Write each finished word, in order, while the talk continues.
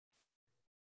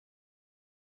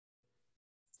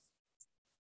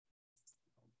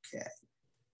Okay.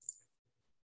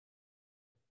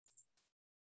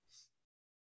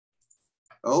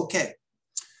 Okay.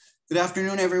 Good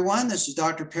afternoon, everyone. This is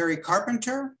Dr. Perry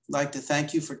Carpenter. I'd like to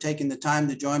thank you for taking the time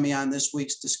to join me on this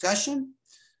week's discussion.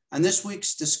 On this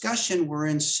week's discussion, we're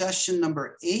in session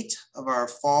number 8 of our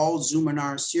fall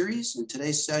Zoominar series, and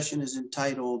today's session is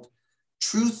entitled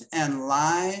Truth and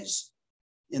Lies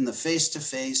in the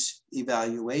Face-to-Face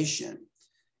Evaluation.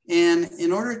 And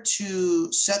in order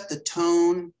to set the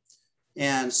tone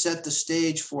and set the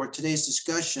stage for today's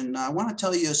discussion, I want to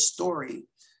tell you a story.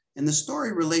 And the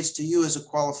story relates to you as a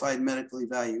qualified medical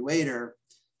evaluator.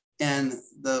 And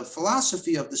the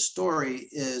philosophy of the story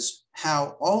is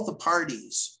how all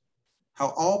parties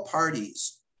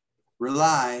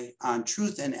rely on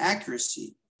truth and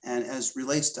accuracy. And as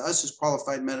relates to us as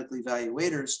qualified medical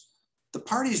evaluators, the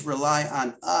parties rely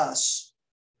on us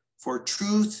for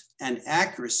truth and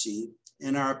accuracy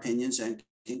in our opinions and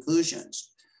conclusions.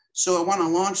 So I want to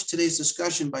launch today's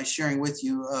discussion by sharing with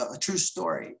you a true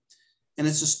story. And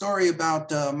it's a story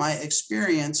about my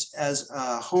experience as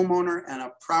a homeowner and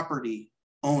a property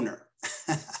owner.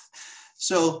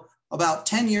 So about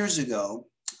 10 years ago,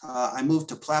 I moved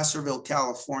to Placerville,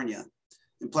 California.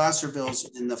 And Placerville's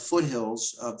in the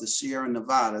foothills of the Sierra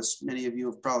Nevadas. Many of you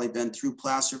have probably been through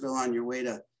Placerville on your way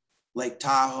to Lake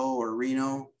Tahoe or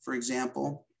Reno, for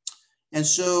example. And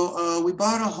so we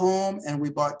bought a home and we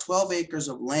bought 12 acres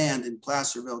of land in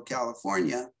Placerville,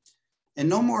 California. And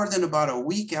no more than about a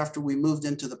week after we moved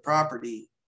into the property,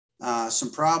 some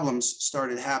problems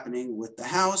started happening with the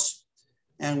house.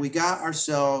 And we got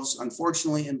ourselves,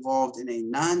 unfortunately, involved in a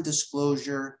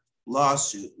non-disclosure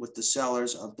lawsuit with the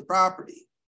sellers of the property.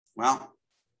 Well,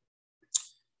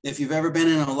 if you've ever been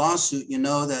in a lawsuit, you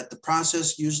know that the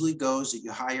process usually goes that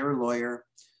you hire a lawyer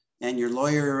and your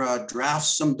lawyer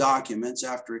drafts some documents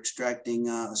after extracting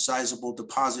a sizable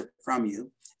deposit from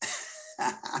you.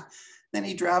 Then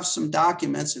he drafts some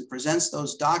documents and presents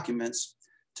those documents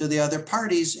to the other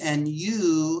parties, and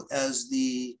you, as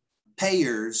the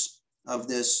payers of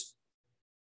this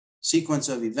sequence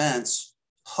of events,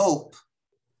 hope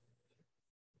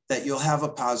that you'll have a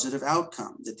positive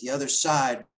outcome, that the other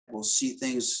side will see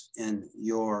things in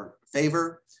your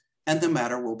favor and the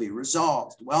matter will be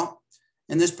resolved. Well,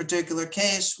 in this particular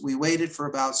case, we waited for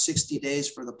about 60 days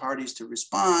for the parties to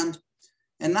respond.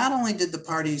 And not only did the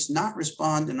parties not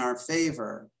respond in our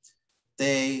favor,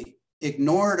 they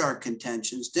ignored our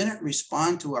contentions, didn't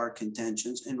respond to our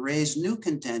contentions, and raised new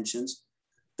contentions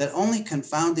that only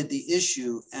confounded the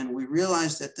issue. And we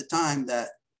realized at the time that,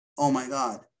 oh my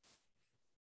God,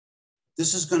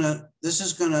 this is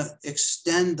gonna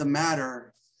extend the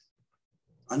matter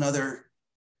another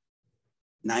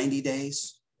 90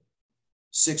 days,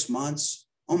 6 months.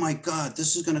 Oh my God,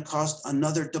 this is going to cost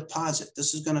another deposit.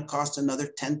 This is going to cost another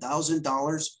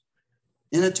 $10,000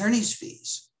 in attorney's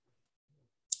fees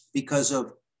because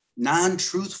of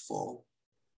non-truthful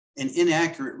and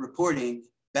inaccurate reporting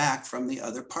back from the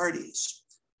other parties.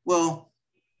 Well,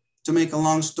 to make a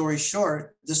long story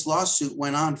short, this lawsuit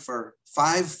went on for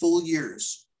 5 full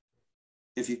years,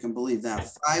 if you can believe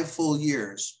that, 5 full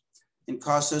years. And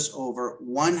cost us over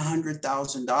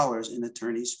 $100,000 in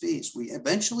attorney's fees. We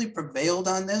eventually prevailed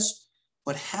on this,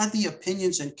 but had the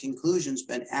opinions and conclusions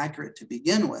been accurate to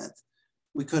begin with,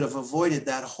 we could have avoided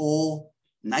that whole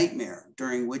nightmare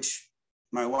during which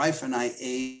my wife and I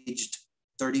aged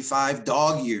 35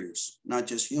 dog years, not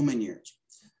just human years.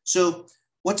 So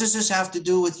what does this have to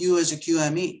do with you as a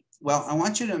QME? Well, I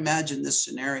want you to imagine this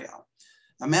scenario.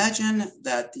 Imagine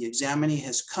that the examinee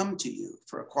has come to you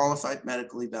for a qualified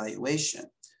medical evaluation.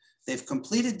 They've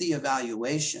completed the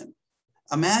evaluation.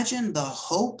 Imagine the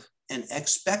hope and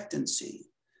expectancy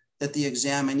that the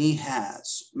examinee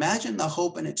has. Imagine the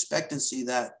hope and expectancy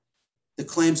that the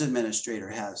claims administrator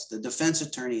has, the defense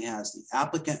attorney has, the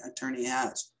applicant attorney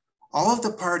has. All of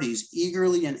the parties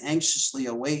eagerly and anxiously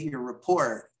await your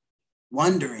report,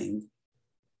 wondering,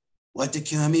 what the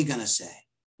QME gonna say?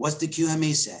 What's the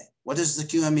QME say? What does the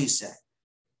QME say?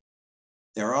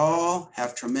 They all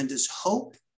have tremendous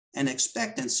hope and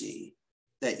expectancy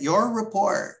that your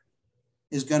report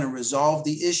is going to resolve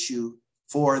the issue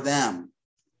for them.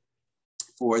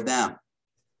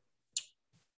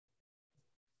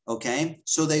 Okay,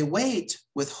 so they wait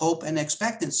with hope and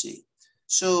expectancy.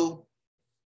 So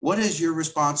what is your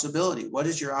responsibility? What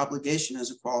is your obligation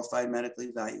as a qualified medical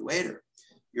evaluator?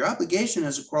 Your obligation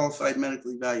as a qualified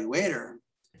medical evaluator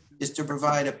is to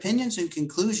provide opinions and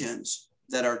conclusions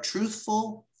that are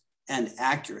truthful and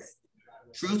accurate.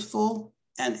 Truthful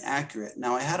and accurate.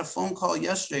 Now, I had a phone call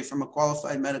yesterday from a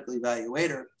qualified medical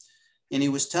evaluator, and he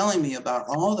was telling me about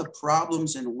all the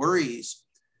problems and worries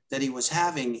that he was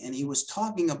having, and he was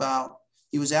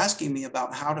asking me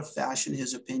about how to fashion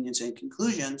his opinions and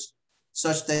conclusions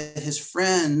such that his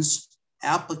friends,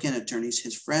 applicant attorneys,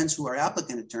 his friends who are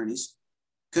applicant attorneys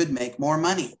could make more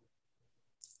money.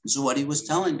 This is what he was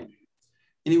telling me.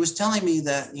 And he was telling me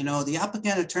that, you know, the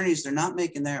applicant attorneys, they're not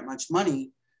making that much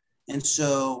money. And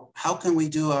so how can we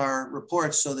do our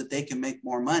reports so that they can make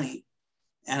more money?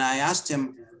 And I asked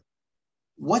him,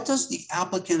 what does the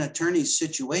applicant attorney's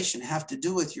situation have to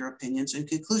do with your opinions and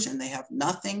conclusions? They have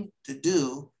nothing to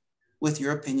do with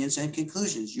your opinions and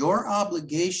conclusions. Your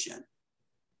obligation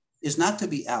is not to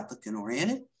be applicant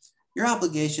oriented. Your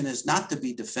obligation is not to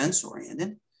be defense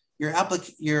oriented. Your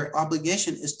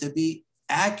obligation is to be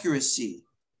accuracy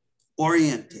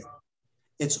oriented.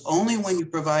 It's only when you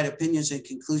provide opinions and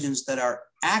conclusions that are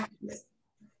accurate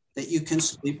that you can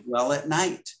sleep well at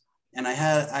night. And I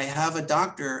have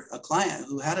a client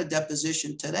who had a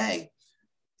deposition today,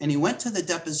 and he went to the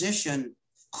deposition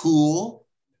cool,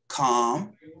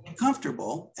 calm,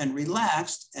 comfortable, and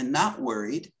relaxed, and not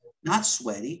worried, not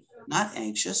sweaty, not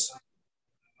anxious,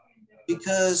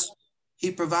 because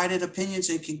he provided opinions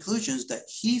and conclusions that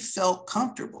he felt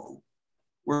comfortable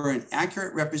were an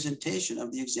accurate representation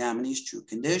of the examinee's true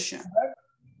condition.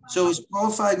 So as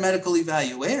qualified medical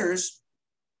evaluators,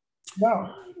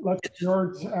 no, let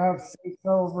George say so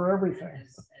over everything.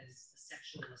 As a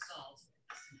sexual assault,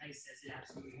 Tice says it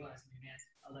absolutely was.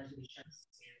 Allegedly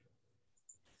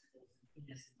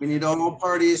we need all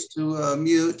parties to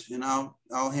mute, and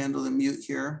I'll handle the mute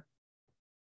here.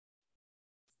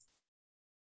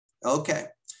 Okay,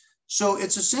 so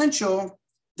it's essential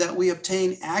that we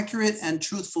obtain accurate and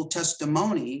truthful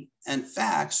testimony and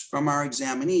facts from our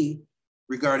examinee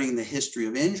regarding the history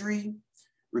of injury,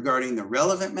 regarding the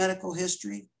relevant medical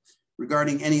history,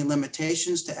 regarding any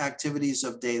limitations to activities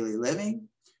of daily living,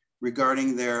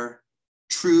 regarding their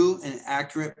true and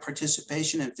accurate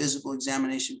participation in physical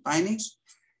examination findings.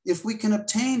 If we can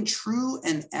obtain true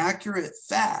and accurate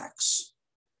facts,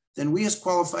 then we as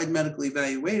qualified medical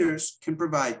evaluators can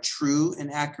provide true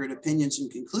and accurate opinions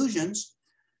and conclusions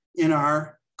in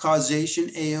our causation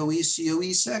AOE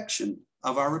COE section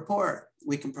of our report.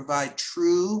 We can provide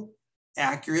true,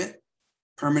 accurate,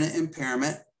 permanent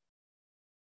impairment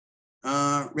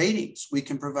ratings. We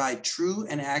can provide true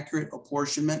and accurate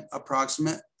apportionment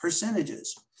approximate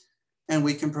percentages. And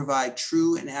we can provide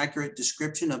true and accurate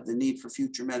description of the need for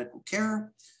future medical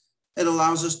care. It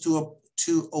allows us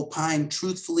to opine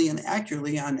truthfully and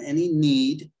accurately on any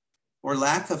need or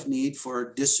lack of need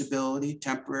for disability,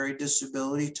 temporary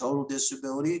disability, total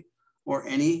disability, or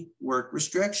any work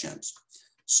restrictions.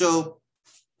 So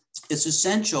it's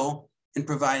essential in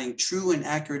providing true and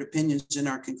accurate opinions in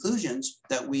our conclusions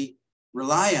that we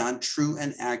rely on true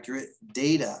and accurate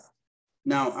data.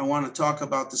 Now, I want to talk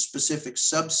about the specific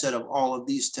subset of all of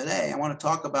these today. I want to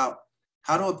talk about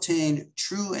how to obtain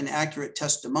true and accurate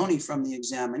testimony from the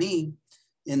examinee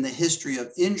in the history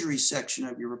of injury section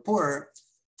of your report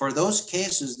for those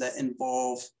cases that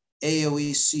involve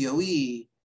AOE COE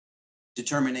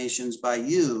determinations by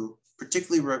you,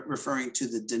 particularly referring to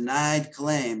the denied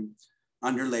claim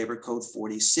under Labor Code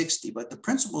 4060. But the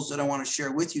principles that I want to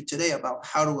share with you today about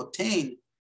how to obtain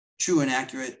true and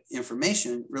accurate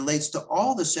information relates to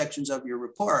all the sections of your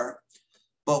report,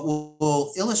 but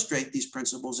we'll illustrate these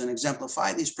principles and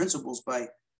exemplify these principles by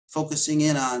focusing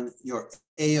in on your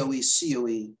AOE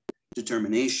COE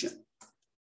determination.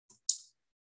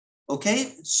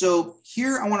 Okay, so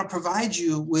here I want to provide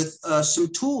you with some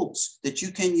tools that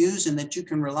you can use and that you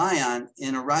can rely on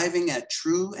in arriving at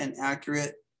true and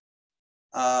accurate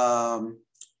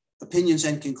opinions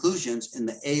and conclusions in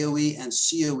the AOE and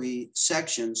COE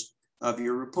sections of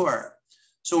your report.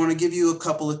 So I want to give you a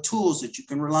couple of tools that you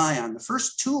can rely on. The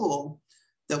first tool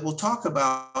that we'll talk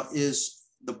about is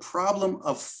the problem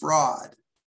of fraud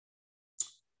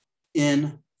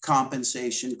in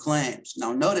compensation claims.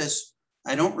 Now notice,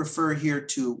 I don't refer here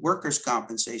to workers'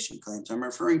 compensation claims. I'm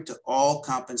referring to all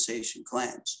compensation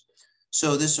claims.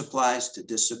 So this applies to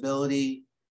disability,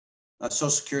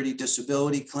 Social Security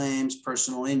disability claims,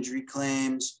 personal injury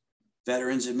claims,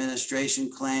 Veterans Administration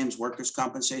claims, workers'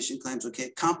 compensation claims. Okay,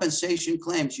 compensation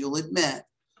claims, you'll admit,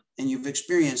 and you've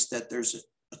experienced that there's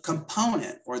a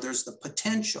component or there's the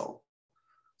potential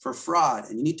for fraud.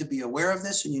 And you need to be aware of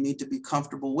this and you need to be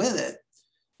comfortable with it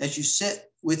as you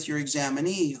sit with your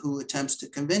examinee who attempts to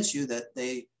convince you that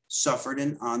they suffered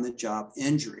an on-the-job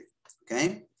injury,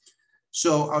 okay?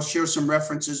 So I'll share some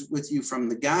references with you from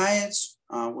the guides.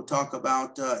 We'll talk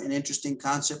about an interesting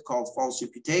concept called false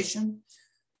imputation.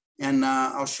 And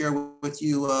I'll share with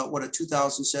you what a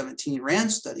 2017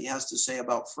 RAND study has to say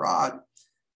about fraud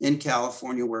in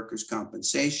California workers'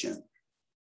 compensation.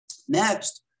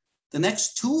 Next, the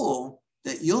next tool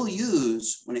that you'll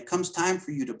use when it comes time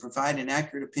for you to provide an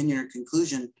accurate opinion or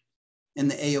conclusion in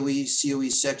the AOE, COE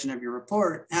section of your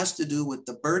report has to do with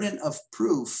the burden of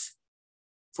proof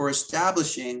for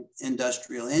establishing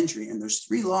industrial injury. And there's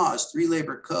 3 laws, 3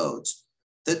 labor codes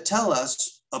that tell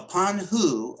us upon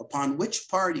which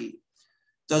party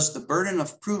does the burden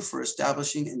of proof for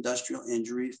establishing industrial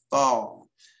injury fall.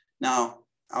 Now,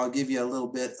 I'll give you a little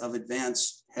bit of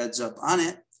advance heads up on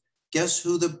it. Guess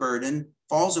who the burden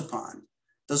falls upon?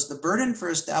 Does the burden for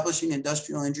establishing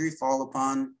industrial injury fall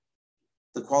upon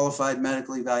the qualified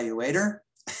medical evaluator?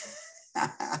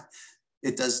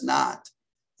 It does not.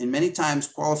 And many times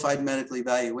qualified medical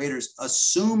evaluators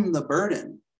assume the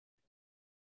burden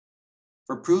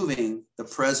for proving the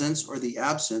presence or the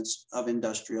absence of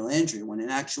industrial injury, when in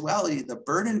actuality, the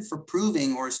burden for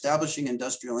proving or establishing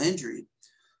industrial injury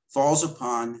falls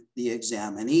upon the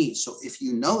examinee. So if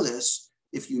you know this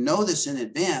in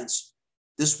advance,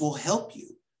 this will help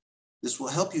you. This will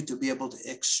help you to be able to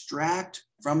extract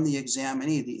from the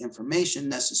examinee the information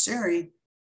necessary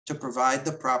to provide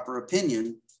the proper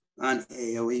opinion on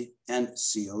AOE and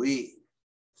COE.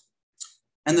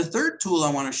 And the third tool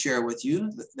I want to share with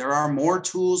you, there are more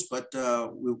tools, but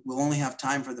we'll only have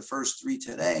time for the first 3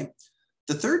 today.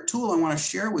 The third tool I want to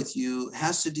share with you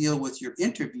has to deal with your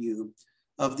interview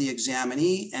of the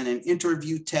examinee and an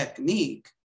interview technique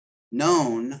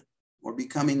known or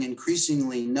becoming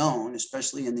increasingly known,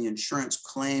 especially in the insurance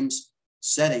claims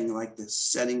setting, like the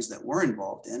settings that we're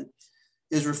involved in,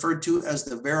 is referred to as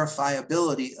the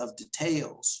verifiability of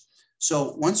details.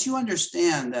 So once you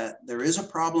understand that there is a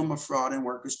problem of fraud in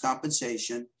workers'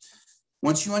 compensation,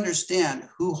 once you understand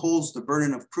who holds the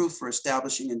burden of proof for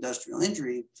establishing industrial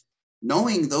injury,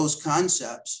 knowing those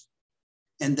concepts,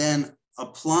 and then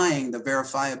applying the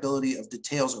verifiability of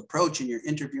details approach in your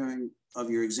interviewing of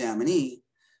your examinee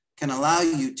can allow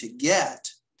you to get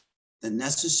the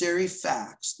necessary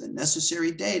facts, the necessary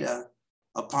data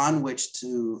upon which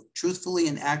to truthfully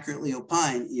and accurately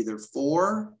opine either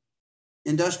for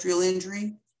industrial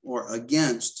injury or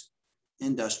against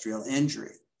industrial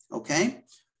injury. Okay,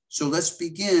 so let's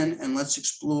begin and let's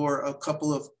explore a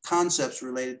couple of concepts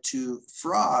related to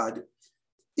fraud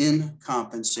in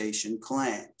compensation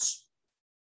claims.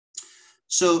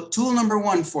 So tool number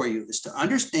 1 for you is to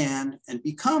understand and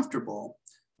be comfortable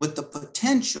with the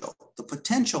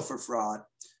potential for fraud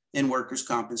in workers'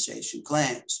 compensation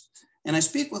claims. And I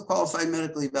speak with qualified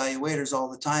medical evaluators all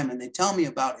the time, and they tell me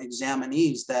about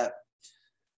examinees that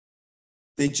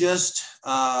they just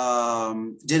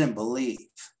didn't believe.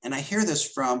 And I hear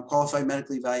this from qualified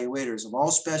medical evaluators of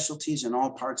all specialties in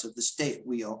all parts of the state.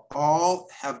 We all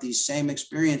have these same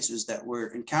experiences that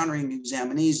we're encountering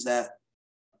examinees that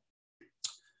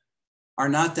are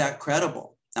not that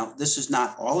credible. Now, this is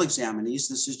not all examinees.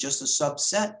 This is just a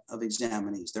subset of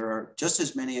examinees. There are just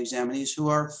as many examinees who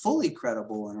are fully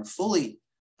credible and are fully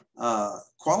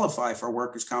qualified for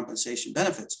workers' compensation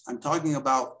benefits. I'm talking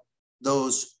about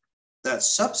that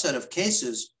subset of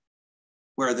cases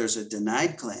where there's a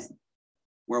denied claim,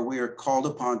 where we are called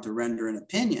upon to render an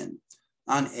opinion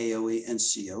on AOE and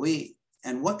COE.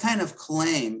 And what kind of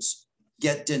claims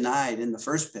get denied in the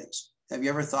first place? Have you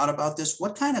ever thought about this?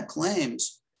 What kind of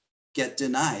claims get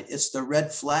denied? It's the red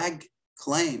flag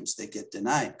claims that get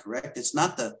denied, correct? It's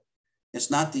not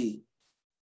the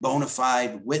bona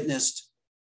fide witnessed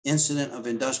incident of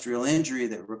industrial injury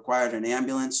that required an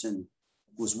ambulance and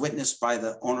was witnessed by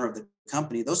the owner of the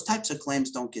company. Those types of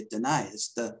claims don't get denied.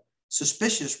 It's the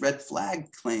suspicious red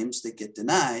flag claims that get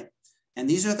denied. And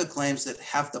these are the claims that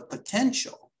have the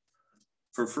potential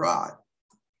for fraud.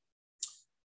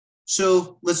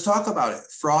 So let's talk about it.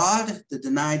 Fraud, the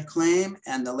denied claim,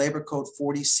 and the Labor Code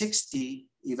 4060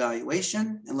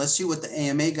 evaluation. And let's see what the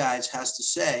AMA guides has to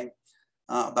say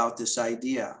about this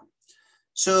idea.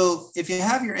 So if you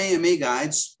have your AMA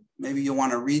guides, maybe you'll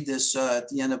want to read this at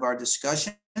the end of our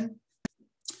discussion.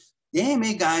 The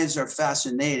AMA guides are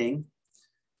fascinating.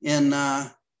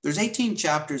 There's 18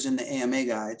 chapters in the AMA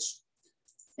guides,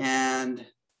 and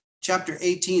chapter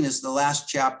 18 is the last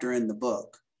chapter in the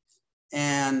book.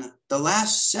 And the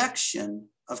last section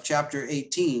of chapter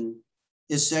 18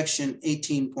 is section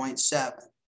 18.7,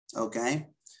 okay?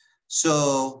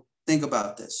 So think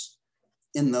about this.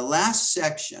 In the last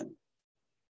section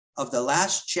of the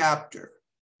last chapter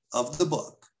of the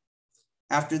book,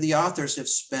 after the authors have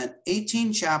spent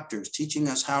 18 chapters teaching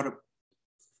us how to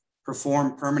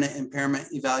perform permanent impairment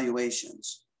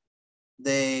evaluations,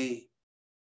 they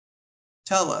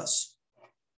tell us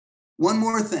one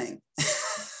more thing.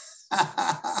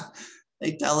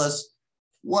 They tell us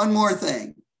one more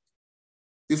thing.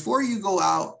 Before you go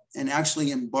out and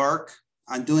actually embark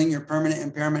on doing your permanent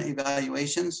impairment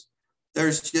evaluations,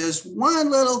 there's just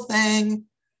one little thing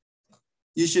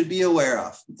you should be aware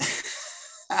of.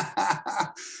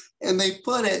 And they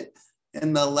put it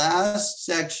in the last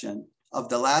section of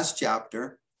the last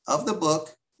chapter of the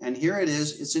book. And here it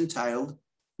is, it's entitled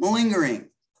Malingering.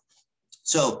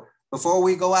 So before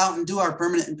we go out and do our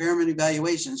permanent impairment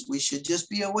evaluations, we should just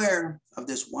be aware of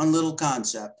this one little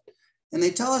concept. And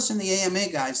they tell us in the AMA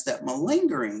guides that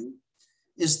malingering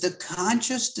is the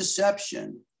conscious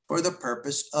deception for the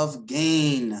purpose of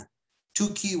gain. Two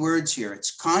key words here.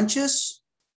 It's conscious,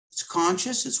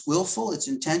 it's willful, it's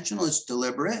intentional, it's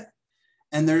deliberate,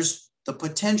 and there's the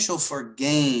potential for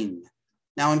gain.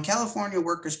 Now in California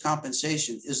workers'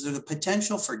 compensation, is there the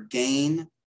potential for gain?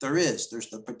 There is. There's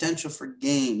the potential for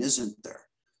gain, isn't there?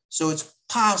 So it's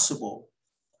possible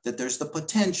that there's the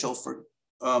potential for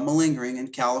malingering in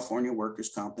California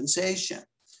workers' compensation.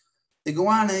 They go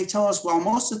on and they tell us, while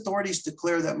most authorities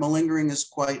declare that malingering is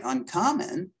quite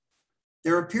uncommon,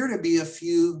 there appear to be a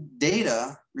few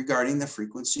data regarding the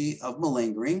frequency of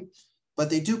malingering,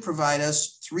 but they do provide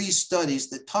us 3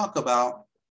 studies that talk about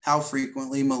how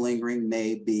frequently malingering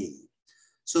may be.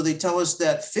 So they tell us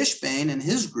that Fishbane and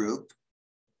his group,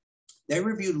 they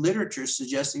reviewed literature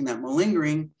suggesting that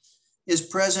malingering is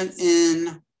present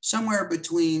in somewhere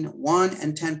between 1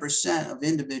 and 10% of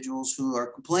individuals who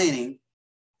are complaining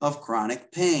of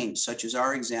chronic pain, such as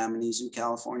our examinees in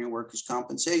California workers'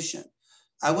 compensation.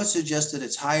 I would suggest that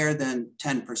it's higher than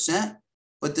 10%,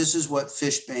 but this is what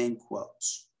Fishbane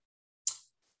quotes.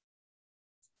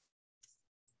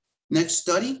 Next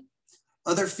study,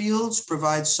 other fields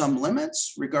provide some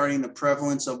limits regarding the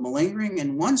prevalence of malingering.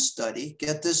 In one study,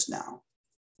 get this now,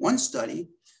 one study,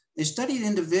 they studied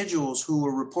individuals who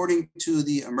were reporting to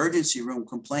the emergency room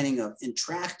complaining of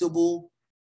intractable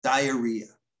diarrhea,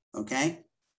 okay?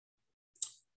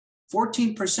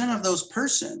 14% of those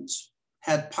persons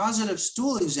had positive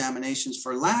stool examinations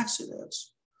for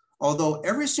laxatives, although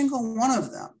every single one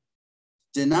of them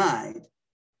denied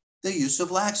the use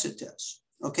of laxatives.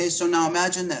 Okay, so now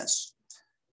imagine this.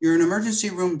 You're an emergency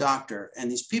room doctor and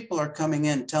these people are coming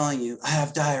in telling you, I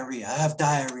have diarrhea, I have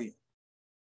diarrhea.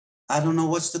 I don't know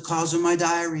what's the cause of my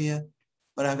diarrhea,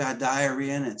 but I've got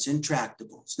diarrhea and it's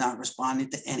intractable. It's not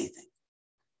responding to anything.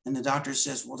 And the doctor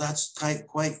says, well, that's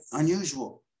quite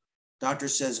unusual. Doctor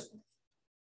says,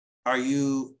 are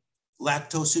you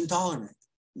lactose intolerant?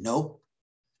 Nope.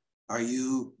 Are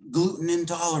you gluten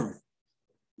intolerant?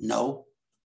 No.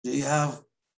 Do you have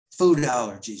food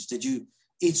allergies? Did you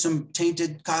eat some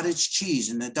tainted cottage cheese?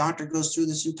 And the doctor goes through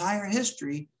this entire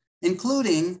history,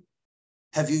 including,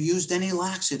 have you used any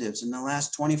laxatives in the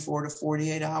last 24 to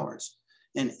 48 hours?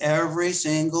 And every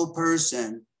single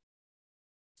person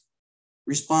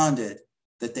responded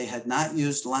that they had not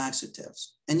used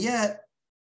laxatives. And yet,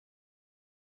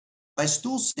 by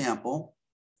stool sample,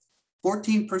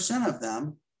 14% of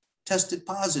them tested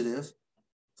positive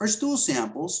for stool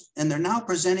samples, and they're now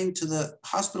presenting to the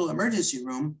hospital emergency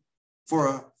room for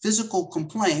a physical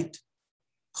complaint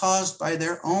caused by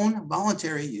their own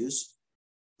voluntary use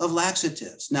of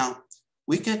laxatives. Now,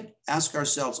 we could ask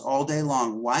ourselves all day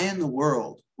long, why in the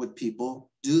world would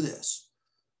people do this?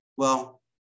 Well,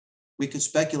 we could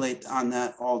speculate on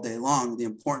that all day long. The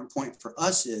important point for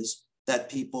us is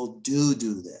that people do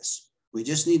this. We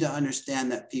just need to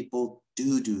understand that people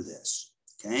do this,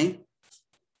 okay?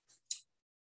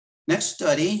 Next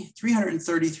study,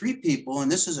 333 people,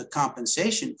 and this is a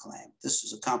compensation claim. This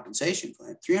is a compensation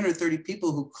claim. 330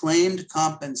 people who claimed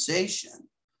compensation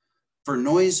for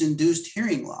noise-induced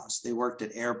hearing loss. They worked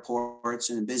at airports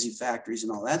and in busy factories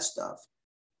and all that stuff.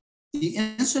 The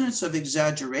incidence of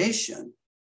exaggeration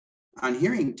on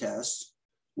hearing tests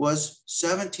was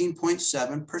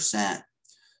 17.7%.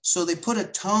 So they put a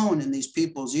tone in these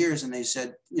people's ears and they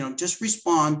said, you know, just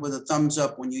respond with a thumbs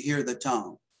up when you hear the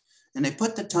tone. And they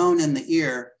put the tone in the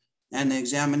ear and the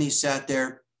examinee sat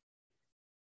there.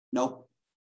 Nope,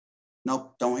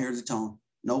 nope, don't hear the tone.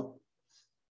 Nope.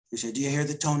 He said, do you hear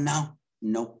the tone now?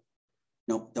 Nope,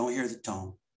 nope, don't hear the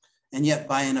tone. And yet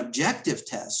by an objective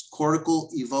test, cortical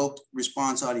evoked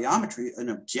response audiometry, an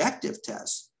objective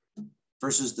test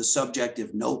versus the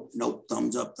subjective, nope, nope,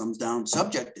 thumbs up, thumbs down,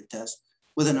 subjective test.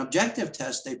 With an objective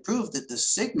test, they proved that the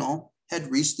signal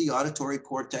had reached the auditory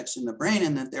cortex in the brain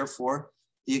and that therefore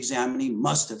the examinee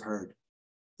must have heard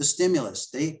the stimulus.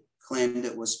 They claimed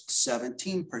it was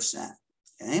 17%,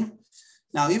 okay?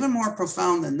 Now, even more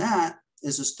profound than that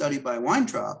is a study by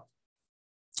Weintraub.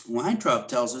 Weintraub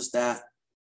tells us that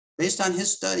based on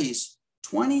his studies,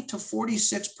 20 to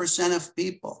 46% of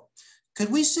people,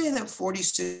 could we say that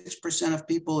 46% of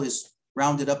people is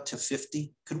rounded up to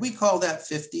 50? Could we call that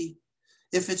 50?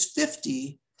 If it's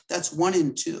 50, that's 1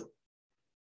 in 2.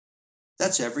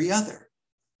 That's every other.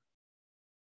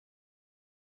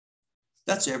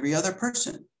 That's every other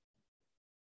person.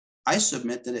 I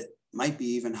submit that it might be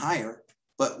even higher,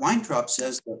 but Weintraub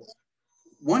says that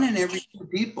 1 in every 2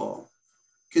 people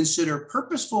consider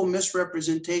purposeful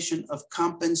misrepresentation of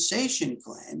compensation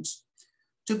claims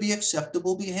to be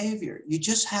acceptable behavior. You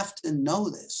just have to know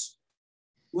this.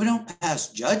 We don't pass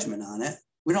judgment on it.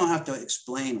 We don't have to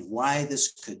explain why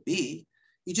this could be.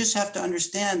 You just have to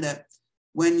understand that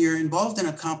when you're involved in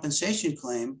a compensation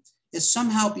claim, it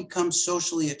somehow becomes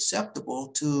socially acceptable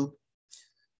to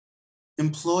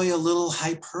employ a little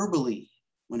hyperbole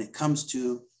when it comes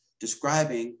to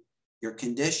describing your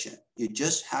condition. You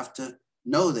just have to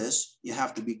know this, you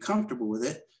have to be comfortable with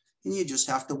it, and you just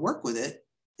have to work with it.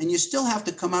 And you still have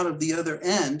to come out of the other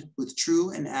end with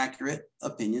true and accurate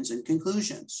opinions and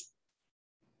conclusions.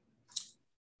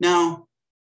 Now,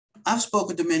 I've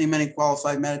spoken to many, many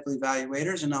qualified medical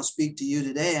evaluators, and I'll speak to you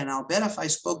today. And I'll bet if I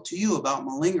spoke to you about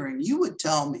malingering, you would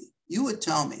tell me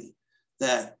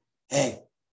that, hey,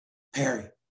 Perry,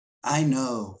 I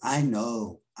know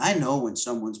when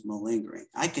someone's malingering.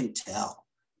 I can tell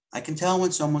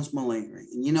when someone's malingering.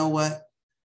 And you know what?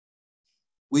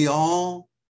 We all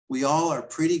are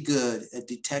pretty good at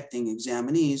detecting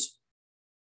examinees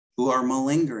who are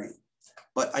malingering.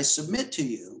 But I submit to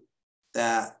you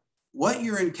that what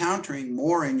you're encountering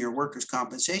more in your workers'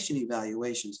 compensation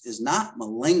evaluations is not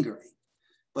malingering,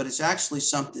 but it's actually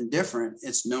something different.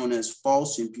 It's known as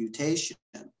false imputation.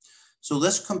 So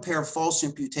let's compare false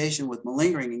imputation with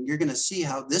malingering, and you're going to see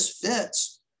how this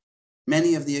fits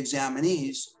many of the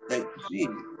examinees that you see.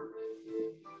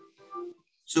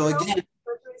 So again,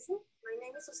 my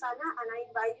name is Susana, and I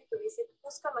invite you to visit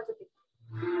Cusco, Machu Picchu.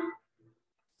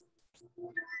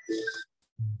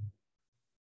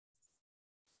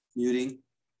 Muting.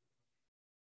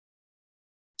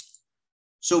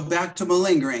 So back to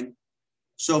malingering.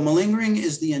 So malingering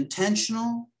is the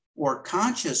intentional or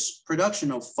conscious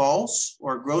production of false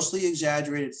or grossly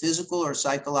exaggerated physical or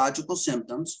psychological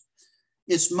symptoms.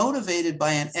 It's motivated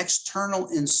by an external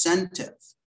incentive,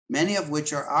 many of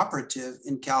which are operative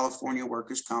in California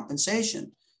workers'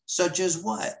 compensation, such as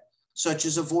what? Such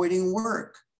as avoiding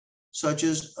work, such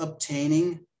as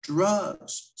obtaining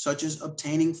drugs, such as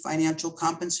obtaining financial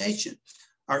compensation.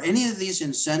 Are any of these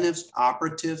incentives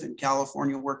operative in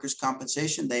California workers'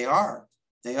 compensation? They are,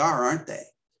 aren't they?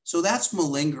 So that's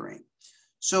malingering.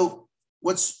 So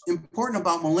what's important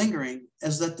about malingering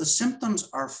is that the symptoms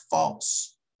are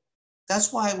false.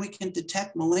 That's why we can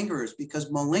detect malingerers, because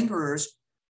malingerers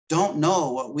don't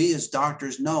know what we as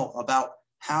doctors know about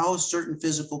how certain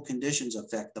physical conditions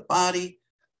affect the body,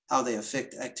 how they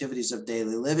affect activities of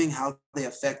daily living, how they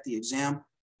affect the exam.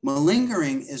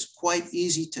 Malingering is quite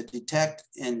easy to detect,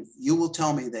 and you will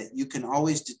tell me that you can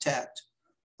always detect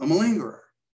a malingerer.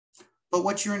 But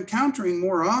what you're encountering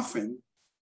more often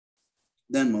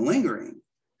than malingering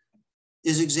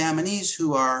is examinees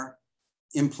who are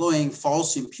employing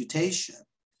false imputation.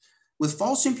 With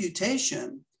false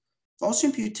imputation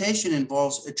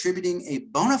involves attributing a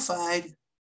bona fide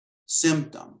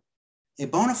symptom, a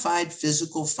bona fide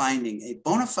physical finding, a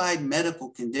bona fide medical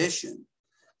condition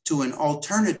to an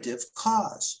alternative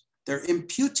cause. They're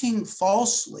imputing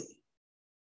falsely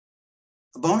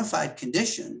a bona fide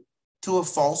condition to a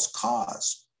false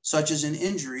cause, such as an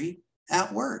injury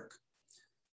at work.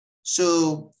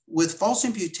 So with false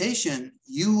imputation,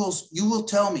 you will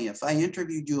tell me, if I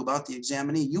interviewed you about the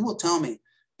examinee, you will tell me,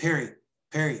 Perry,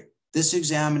 this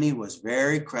examinee was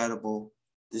very credible.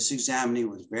 This examinee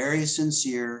was very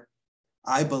sincere.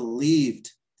 I believed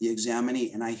the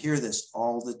examinee, and I hear this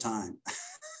all the time.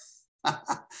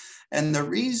 And the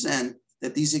reason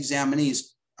that these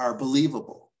examinees are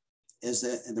believable is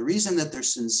that, and the reason that they're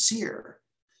sincere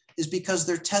is because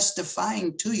they're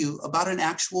testifying to you about an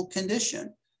actual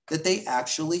condition that they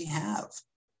actually have.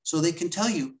 So they can tell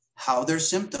you how their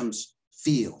symptoms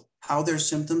feel, how their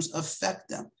symptoms affect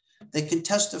them. They can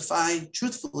testify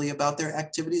truthfully about their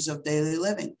activities of daily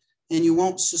living, and you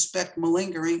won't suspect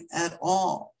malingering at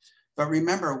all. But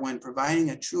remember, when providing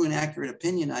a true and accurate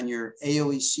opinion on your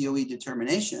AOE COE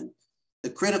determination, the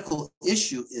critical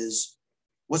issue is,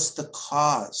 what's the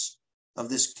cause of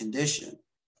this condition?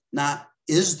 Not,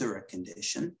 is there a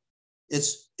condition?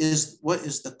 What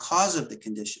is the cause of the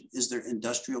condition? Is there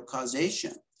industrial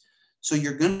causation? So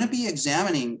you're going to be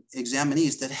examining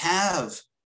examinees that have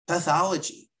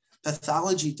pathology.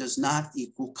 Pathology does not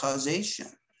equal causation.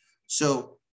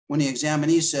 So when the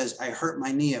examinee says, I hurt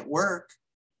my knee at work,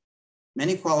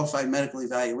 many qualified medical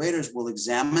evaluators will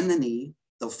examine the knee.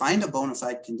 They'll find a bona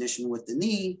fide condition with the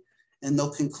knee, and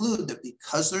they'll conclude that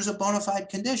because there's a bona fide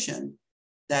condition,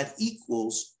 that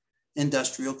equals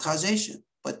industrial causation.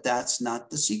 But that's not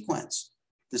the sequence.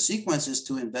 The sequence is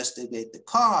to investigate the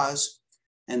cause,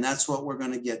 and that's what we're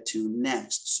going to get to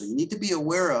next. So you need to be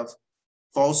aware of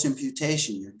false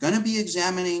imputation. You're going to be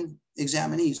examining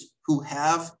examinees who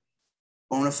have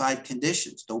bona fide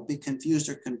conditions. Don't be confused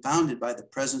or confounded by the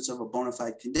presence of a bona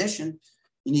fide condition.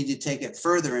 You need to take it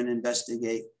further and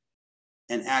investigate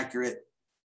an accurate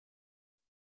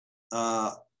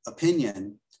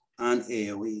opinion on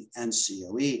AOE and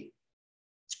COE.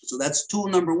 So that's tool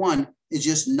number one, is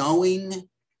just knowing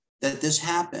that this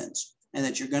happens and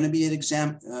that you're going to be at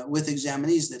with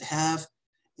examinees that have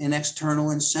an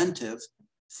external incentive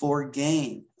for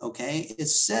gain. Okay,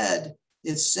 it's said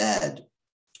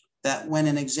that when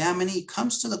an examinee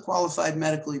comes to the qualified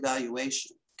medical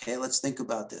evaluation, okay, let's think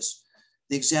about this.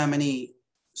 The examinee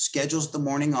schedules the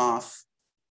morning off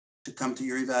to come to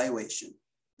your evaluation.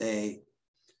 They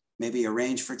maybe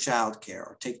arrange for childcare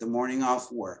or take the morning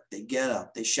off work. They get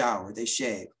up, they shower, they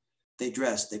shave, they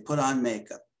dress, they put on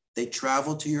makeup, they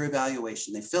travel to your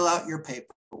evaluation, they fill out your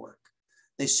paperwork,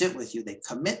 they sit with you, they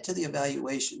commit to the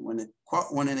evaluation.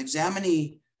 When an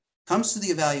examinee comes to the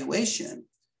evaluation,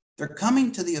 they're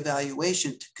coming to the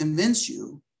evaluation to convince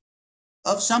you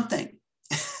of something.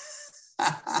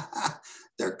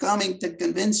 They're coming to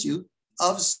convince you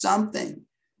of something.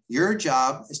 Your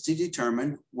job is to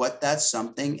determine what that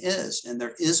something is. And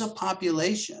there is a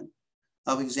population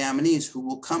of examinees who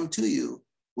will come to you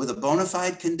with a bona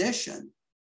fide condition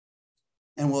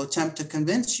and will attempt to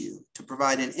convince you to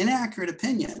provide an inaccurate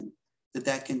opinion that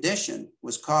that condition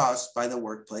was caused by the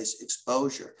workplace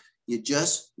exposure. You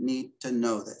just need to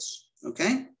know this,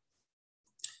 okay?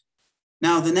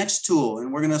 Now, the next tool,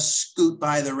 and we're going to scoot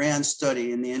by the RAND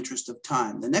study in the interest of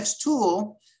time. The next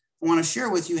tool I want to share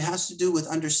with you has to do with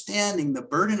understanding the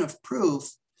burden of proof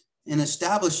in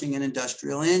establishing an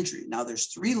industrial injury. Now, there's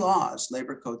three laws,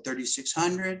 Labor Code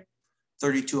 3600,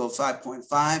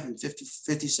 3205.5, and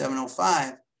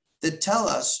 5705, that tell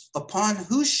us upon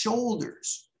whose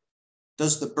shoulders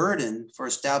does the burden for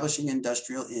establishing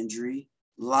industrial injury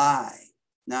lie.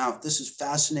 Now, this is a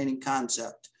fascinating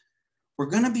concept. We're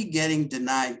going to be getting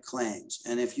denied claims.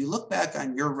 And if you look back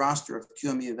on your roster of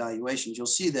QME evaluations, you'll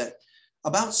see that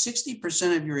about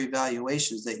 60% of your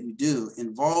evaluations that you do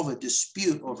involve a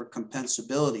dispute over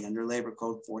compensability under Labor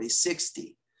Code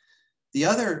 4060. The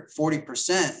other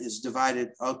 40% is divided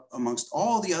up amongst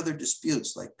all the other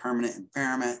disputes like permanent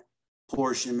impairment,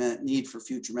 apportionment, need for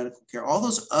future medical care. All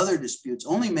those other disputes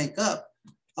only make up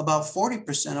about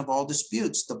 40% of all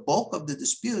disputes. The bulk of the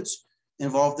disputes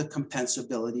involve the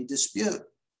compensability dispute.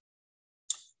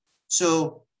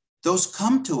 So those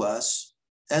come to us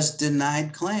as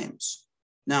denied claims.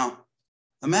 Now,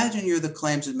 imagine you're the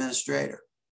claims administrator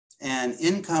and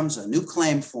in comes a new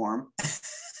claim form.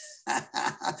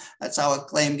 That's how a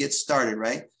claim gets started,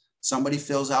 right? Somebody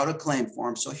fills out a claim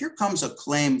form. So here comes a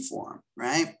claim form,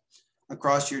 right?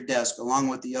 Across your desk along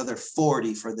with the other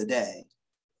 40 for the day,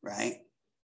 right?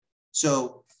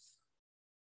 So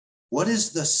what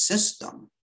is the system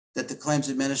that the claims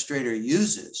administrator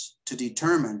uses to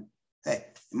determine, hey,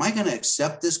 am I going to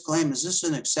accept this claim? Is this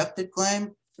an accepted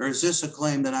claim? Or is this a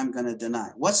claim that I'm going to deny?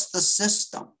 What's the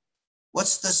system?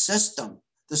 What's the system?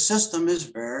 The system is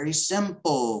very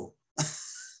simple.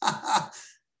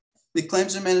 The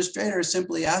claims administrator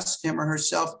simply asks him or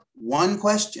herself one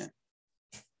question.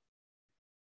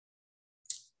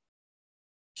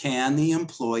 Can the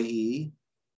employee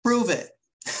prove it?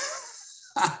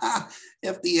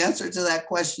 If the answer to that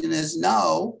question is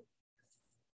no,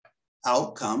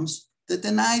 out comes the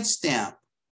denied stamp.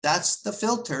 That's the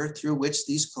filter through which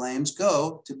these claims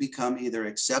go to become either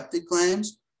accepted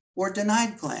claims or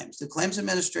denied claims. The claims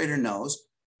administrator knows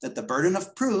that the burden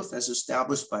of proof, as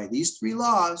established by these three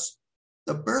laws,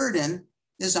 the burden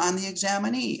is on the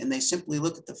examinee. And they simply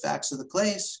look at the facts of the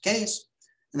case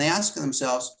and they ask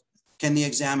themselves, can the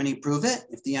examinee prove it?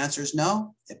 If the answer is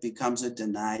no, it becomes a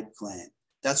denied claim.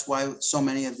 That's why so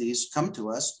many of these come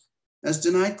to us as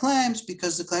denied claims,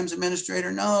 because the claims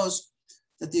administrator knows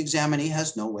that the examinee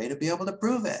has no way to be able to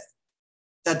prove it.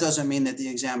 That doesn't mean that the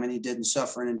examinee didn't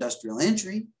suffer an industrial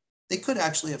injury. They could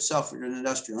actually have suffered an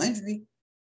industrial injury,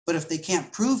 but if they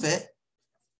can't prove it,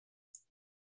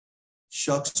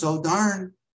 shucks so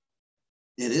darn,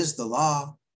 it is the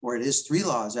law, or it is three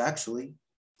laws actually.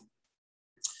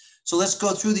 So let's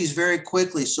go through these very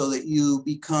quickly so that you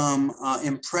become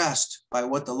impressed by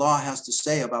what the law has to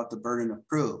say about the burden of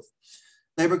proof.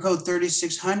 Labor Code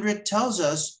 3600 tells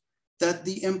us that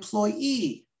the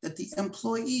employee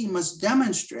must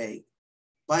demonstrate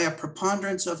by a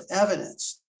preponderance of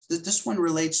evidence This one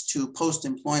relates to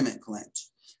post-employment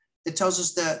claims. It tells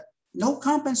us that no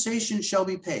compensation shall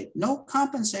be paid. No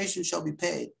compensation shall be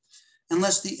paid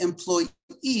unless the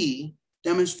employee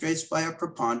demonstrates by a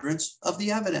preponderance of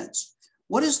the evidence.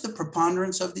 What is the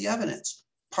preponderance of the evidence?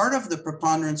 Part of the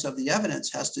preponderance of the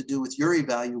evidence has to do with your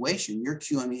evaluation. Your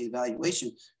QME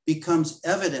evaluation becomes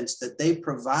evidence that they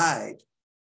provide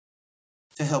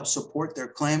to help support their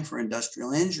claim for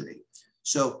industrial injury.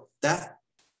 So that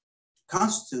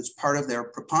constitutes part of their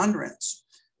preponderance.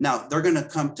 Now, they're going to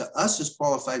come to us as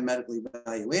qualified medical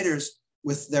evaluators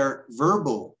with their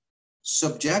verbal,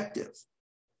 subjective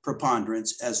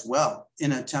preponderance as well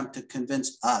in an attempt to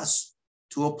convince us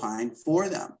to opine for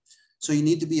them. So you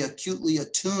need to be acutely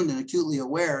attuned and acutely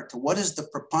aware to what is the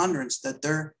preponderance that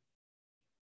they're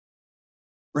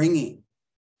bringing,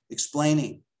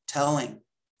 explaining, telling,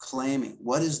 claiming.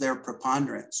 What is their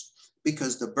preponderance?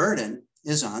 Because the burden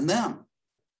is on them.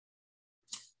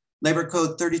 Labor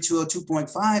Code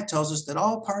 3202.5 tells us that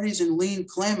all parties and lien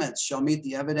claimants shall meet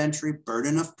the evidentiary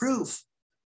burden of proof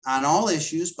on all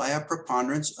issues by a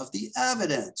preponderance of the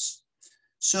evidence.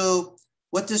 So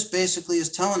what this basically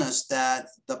is telling us that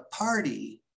the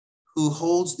party who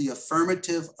holds the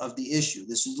affirmative of the issue,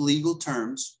 this is legal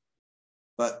terms,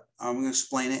 but I'm going to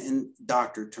explain it in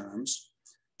doctor terms.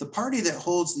 The party that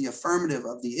holds the affirmative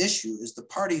of the issue is the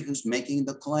party who's making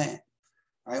the claim.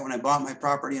 Right? When I bought my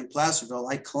property in Placerville,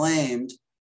 I claimed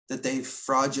that they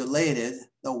fraudulated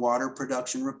the water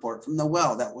production report from the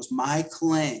well. That was my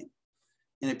claim.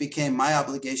 And it became my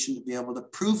obligation to be able to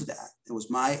prove that. It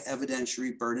was my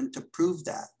evidentiary burden to prove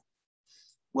that.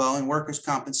 Well, in workers'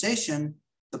 compensation,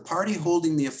 the party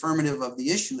holding the affirmative of the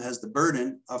issue has the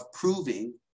burden of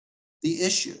proving the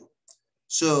issue.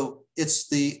 So it's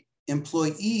the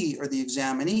employee or the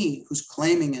examinee who's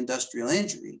claiming industrial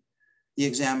injury. The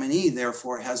examinee,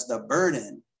 therefore, has the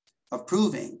burden of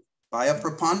proving by a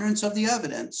preponderance of the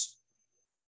evidence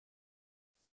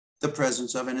the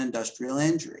presence of an industrial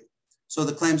injury. So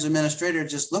the claims administrator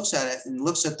just looks at it and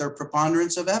looks at their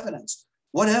preponderance of evidence.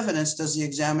 What evidence does the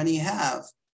examinee have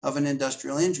of an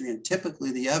industrial injury? And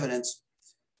typically the evidence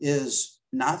is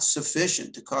not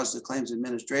sufficient to cause the claims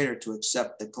administrator to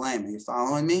accept the claim. Are you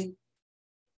following me?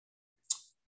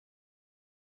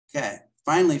 Okay.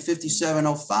 Finally,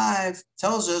 5705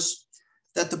 tells us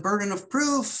that the burden of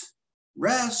proof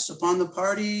rests upon the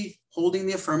party holding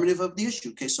the affirmative of the issue.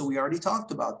 Okay, so we already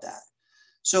talked about that.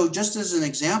 So just as an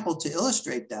example to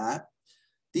illustrate that,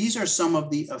 these are some of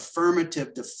the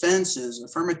affirmative defenses.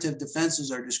 Affirmative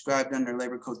defenses are described under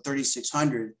Labor Code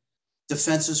 3600,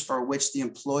 defenses for which the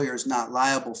employer is not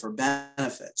liable for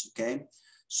benefits, okay?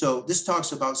 So this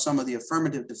talks about some of the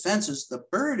affirmative defenses, the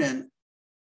burden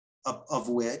of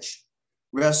which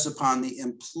rests upon the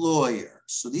employer.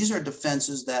 So these are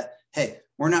defenses that, hey,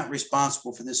 we're not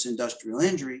responsible for this industrial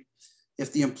injury.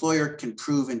 If the employer can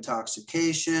prove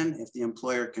intoxication, if the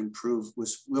employer can prove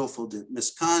willful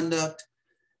misconduct,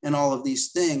 and all of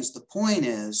these things, the point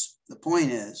is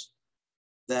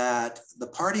that the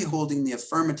party holding the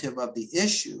affirmative of the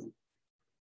issue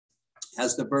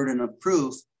has the burden of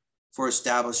proof for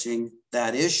establishing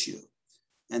that issue.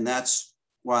 And that's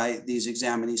why these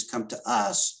examinees come to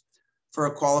us for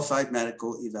a qualified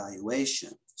medical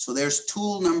evaluation. So there's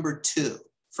tool number 2.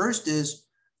 First is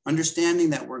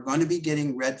understanding that we're going to be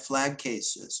getting red flag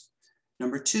cases.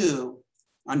 Number 2,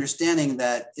 understanding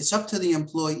that it's up to the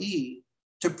employee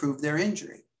to prove their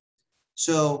injury.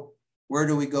 So where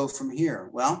do we go from here?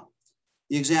 Well,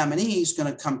 the examinee is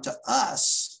going to come to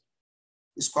us,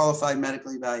 as qualified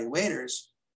medical evaluators,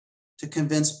 to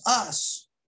convince us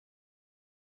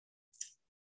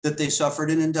that they suffered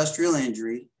an industrial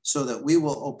injury so that we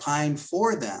will opine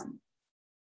for them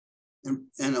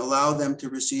and allow them to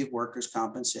receive workers'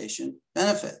 compensation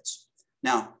benefits.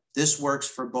 Now, this works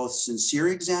for both sincere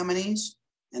examinees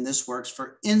and this works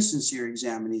for insincere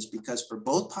examinees, because for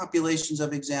both populations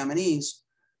of examinees,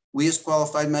 we as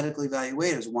qualified medical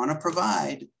evaluators want to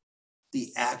provide the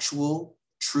actual,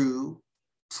 true,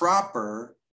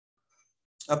 proper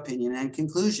opinion and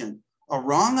conclusion. A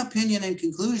wrong opinion and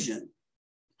conclusion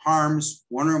harms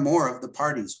one or more of the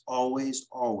parties, always,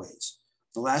 always.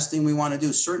 The last thing we want to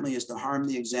do certainly is to harm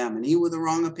the examinee with a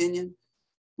wrong opinion.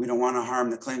 We don't want to harm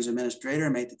the claims administrator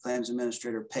and make the claims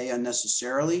administrator pay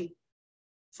unnecessarily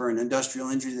for an industrial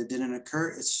injury that didn't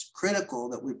occur. It's critical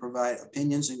that we provide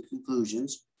opinions and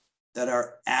conclusions that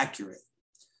are accurate.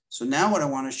 So now what I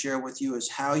want to share with you is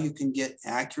how you can get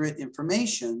accurate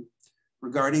information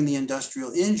regarding the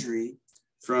industrial injury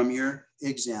from your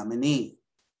examinee.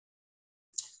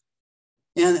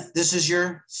 And this is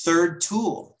your third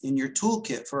tool in your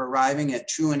toolkit for arriving at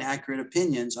true and accurate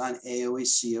opinions on AOE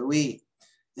COE.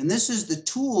 And this is the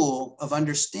tool of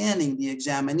understanding the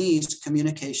examinee's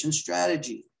communication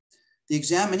strategy. The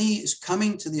examinee is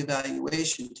coming to the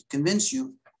evaluation to convince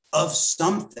you of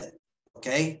something,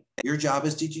 okay? Your job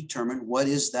is to determine what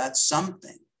is that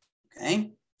something,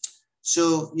 okay?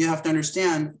 So you have to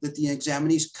understand that the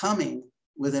examinee is coming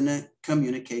with a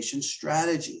communication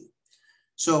strategy.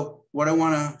 So what I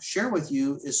want to share with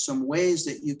you is some ways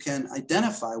that you can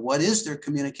identify what is their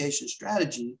communication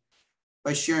strategy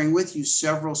by sharing with you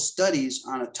several studies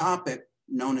on a topic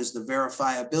known as the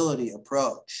verifiability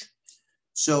approach.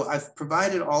 So I've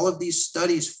provided all of these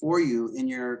studies for you in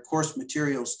your course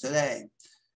materials today.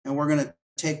 And we're going to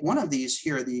take one of these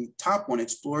here, the top one,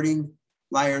 Exploring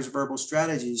Liars' Verbal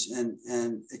Strategies,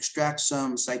 and extract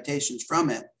some citations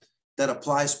from it that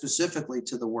apply specifically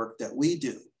to the work that we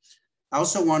do. I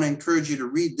also want to encourage you to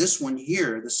read this one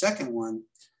here, the second one,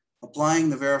 Applying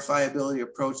the Verifiability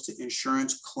Approach to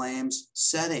Insurance Claims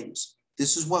Settings.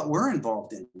 This is what we're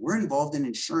involved in. We're involved in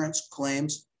insurance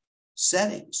claims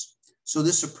settings. So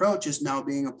this approach is now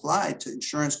being applied to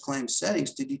insurance claims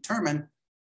settings to determine,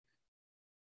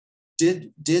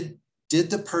 did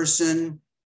the person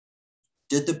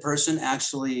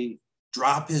actually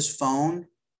drop his phone,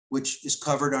 which is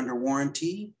covered under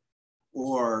warranty,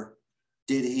 or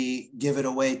did he give it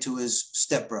away to his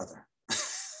stepbrother?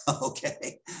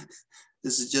 Okay,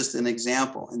 this is just an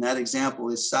example, and that example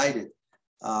is cited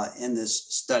in this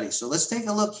study. So let's take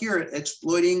a look here at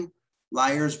Exploiting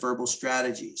Liars' Verbal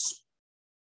Strategies.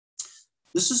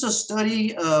 This is a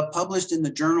study published in the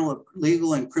Journal of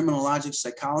Legal and Criminologic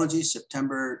Psychology,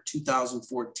 September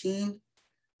 2014.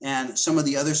 And some of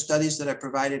the other studies that I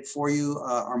provided for you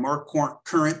are more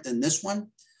current than this one.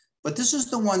 But this is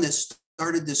the one that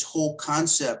started this whole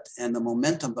concept and the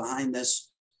momentum behind this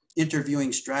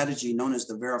interviewing strategy known as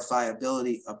the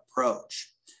verifiability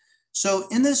approach. So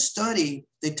in this study,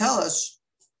 they tell us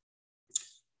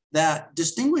that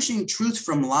distinguishing truth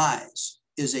from lies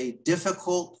is a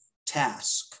difficult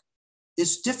task.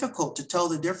 It's difficult to tell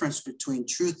the difference between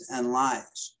truth and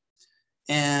lies.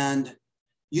 And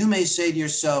you may say to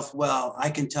yourself, well,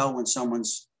 I can tell when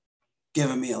someone's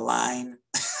giving me a line.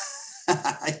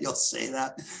 You'll say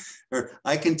that. Or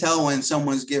I can tell when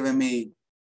someone's giving me,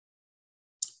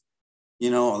 a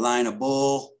line of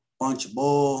bull, bunch of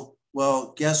bull.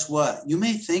 Well, guess what? You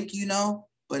may think you know,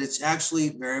 but it's actually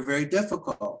very, very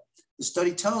difficult. The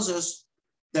study tells us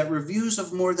that reviews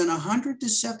of more than 100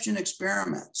 deception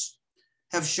experiments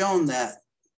have shown that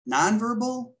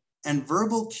nonverbal and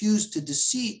verbal cues to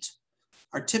deceit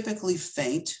are typically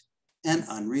faint and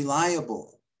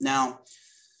unreliable. Now,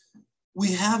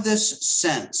 we have this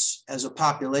sense as a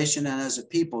population and as a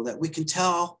people that we can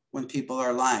tell when people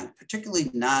are lying,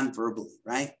 particularly non-verbally,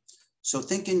 right? So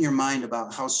think in your mind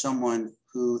about how someone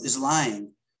who is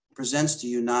lying presents to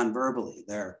you non-verbally.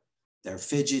 They're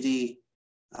fidgety,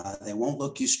 they won't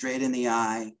look you straight in the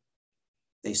eye,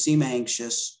 they seem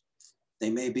anxious, they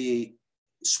may be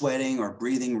sweating or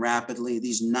breathing rapidly,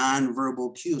 these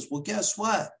non-verbal cues. Well, guess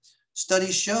what?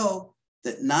 Studies show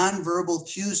that non-verbal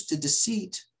cues to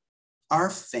deceit are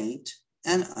faint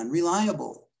and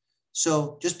unreliable.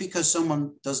 So just because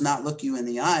someone does not look you in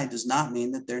the eye does not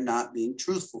mean that they're not being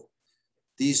truthful.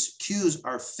 These cues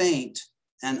are faint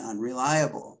and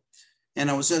unreliable. And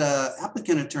I was at an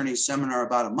applicant attorney seminar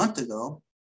about a month ago,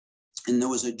 and there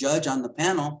was a judge on the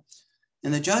panel,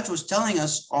 and the judge was telling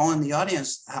us all in the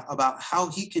audience about how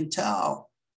he can tell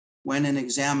when an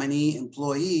examinee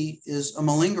employee is a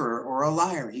malingerer or a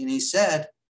liar. And he said,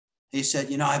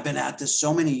 I've been at this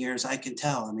so many years, I can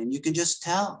tell. I mean, you can just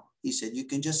tell. He said, you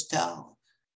can just tell.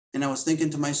 And I was thinking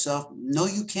to myself, no,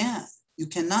 you can't. You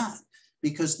cannot,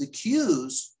 because the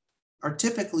cues are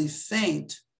typically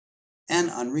faint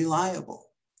and unreliable.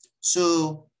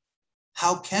 So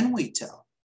how can we tell?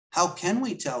 How can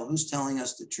we tell who's telling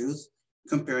us the truth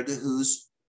compared to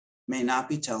who's may not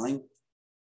be telling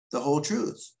the whole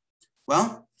truth?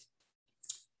 Well,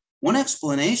 one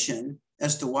explanation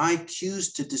as to why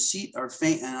cues to deceit are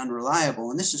faint and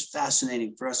unreliable, and this is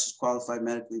fascinating for us as qualified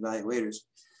medical evaluators,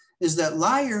 is that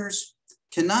liars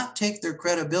cannot take their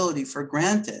credibility for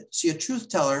granted. See, a truth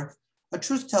teller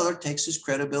takes his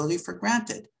credibility for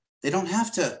granted. They don't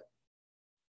have to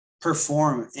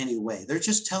perform anyway. They're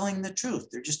just telling the truth.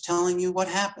 They're just telling you what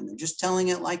happened. They're just telling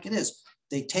it like it is.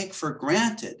 They take for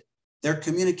granted. Their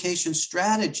communication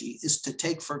strategy is to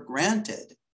take for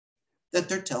granted that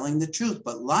they're telling the truth.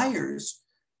 But liars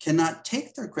cannot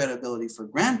take their credibility for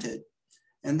granted,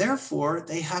 and therefore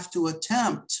they have to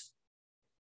attempt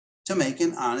to make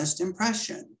an honest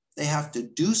impression. They have to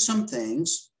do some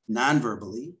things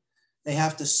non-verbally. They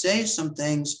have to say some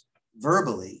things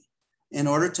verbally, in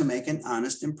order to make an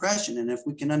honest impression. And if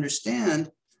we can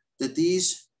understand that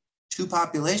these two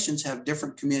populations have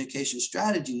different communication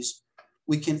strategies,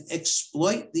 we can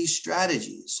exploit these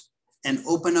strategies and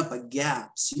open up a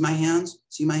gap. See my hands?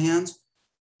 See my hands?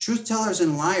 Truth tellers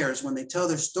and liars, when they tell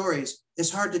their stories,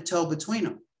 it's hard to tell between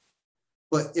them.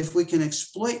 But if we can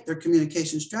exploit their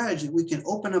communication strategy, we can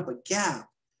open up a gap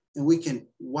and we can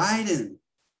widen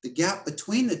the gap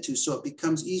between the two so it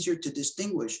becomes easier to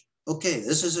distinguish. Okay,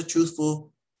 this is a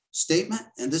truthful statement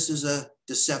and this is a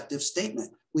deceptive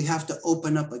statement. We have to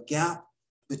open up a gap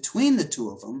between the two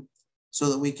of them so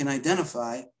that we can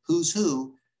identify who's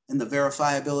who, and the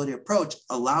verifiability approach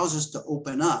allows us to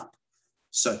open up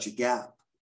such a gap.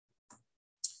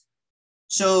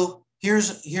 So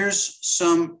here's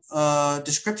some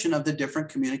description of the different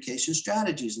communication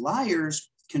strategies.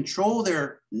 Liars control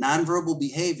their nonverbal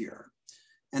behavior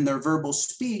and their verbal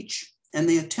speech, and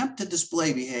they attempt to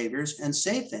display behaviors and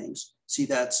say things, see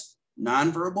that's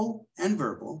nonverbal and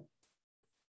verbal,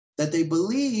 that they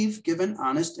believe give an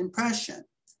honest impression,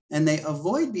 and they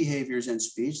avoid behaviors and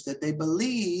speech that they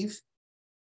believe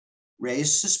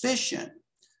raise suspicion.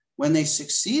 When they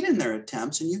succeed in their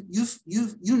attempts, and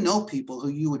you know people who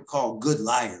you would call good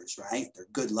liars, right? They're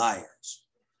good liars.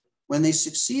 When they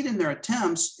succeed in their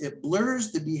attempts, it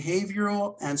blurs the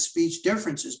behavioral and speech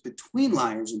differences between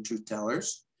liars and truth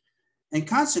tellers, and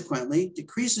consequently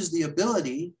decreases the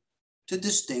ability to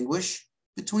distinguish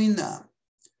between them.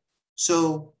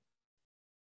 So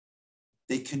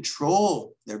they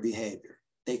control their behavior,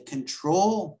 they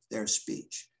control their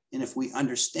speech. And if we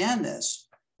understand this,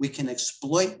 we can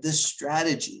exploit this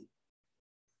strategy.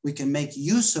 We can make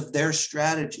use of their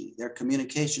strategy, their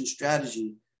communication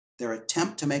strategy, their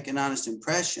attempt to make an honest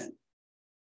impression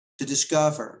to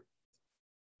discover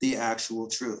the actual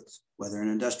truth, whether an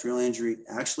industrial injury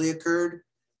actually occurred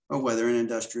or whether an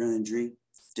industrial injury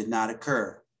did not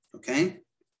occur, okay?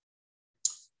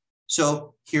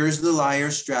 So here's the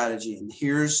liar's strategy, and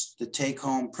here's the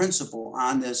take-home principle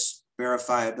on this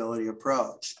verifiability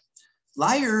approach.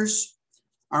 Liars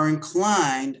are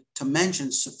inclined to mention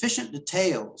sufficient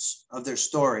details of their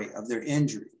story, of their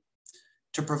injury,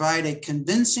 to provide a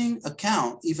convincing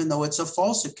account, even though it's a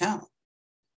false account.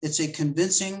 It's a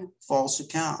convincing false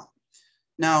account.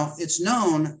 Now, it's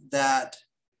known that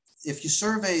if you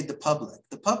survey the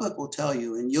public will tell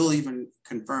you, and you'll even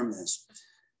confirm this,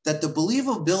 that the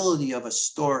believability of a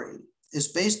story is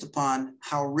based upon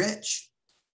how rich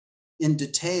in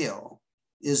detail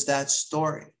is that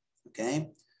story, okay?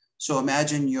 So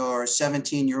imagine your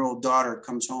 17-year-old daughter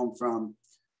comes home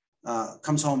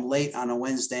late on a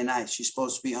Wednesday night. She's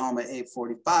supposed to be home at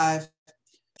 8:45.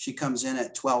 She comes in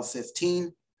at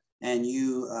 12:15, and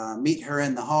you meet her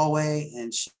in the hallway,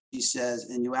 and she says,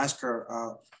 and you ask her,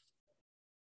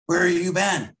 where have you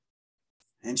been?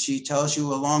 And she tells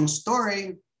you a long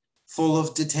story full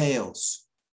of details.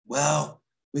 Well,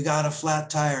 we got a flat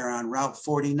tire on Route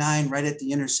 49 right at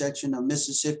the intersection of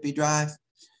Mississippi Drive.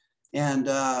 And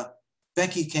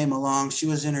Becky came along. She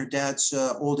was in her dad's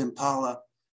old Impala,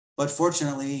 but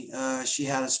fortunately, she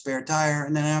had a spare tire.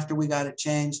 And then after we got it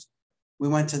changed, we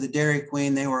went to the Dairy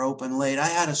Queen. They were open late. I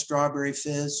had a strawberry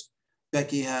fizz.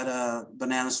 Becky had a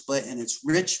banana split, and it's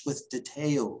rich with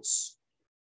details.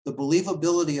 The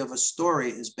believability of a story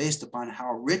is based upon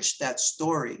how rich that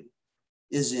story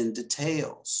is in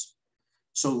details.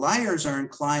 So liars are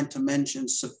inclined to mention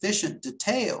sufficient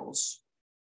details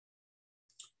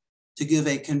to give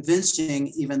a convincing,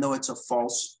 even though it's a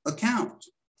false account.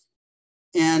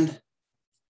 And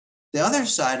the other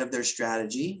side of their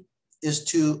strategy is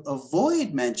to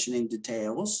avoid mentioning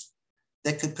details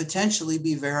that could potentially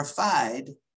be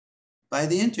verified by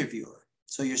the interviewer.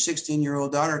 So your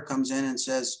 16-year-old daughter comes in and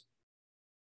says,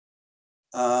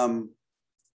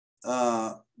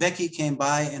 Becky came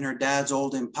by in her dad's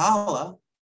old Impala,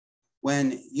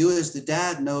 when you as the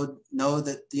dad know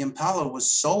that the Impala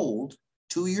was sold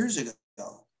 2 years ago.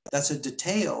 That's a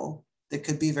detail that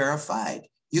could be verified.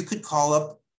 You could call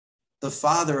up the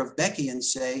father of Becky and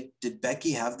say, did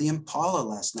Becky have the Impala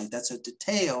last night? That's a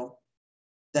detail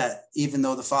that, even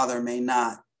though the father may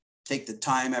not take the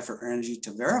time, effort, or energy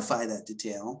to verify that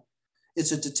detail,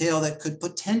 it's a detail that could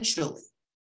potentially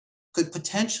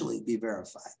be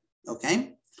verified,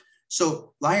 okay?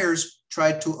 So liars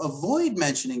try to avoid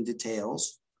mentioning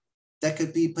details that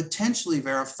could be potentially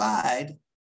verified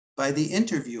by the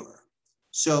interviewer.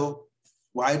 So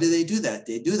why do they do that?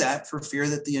 They do that for fear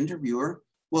that the interviewer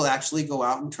will actually go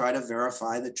out and try to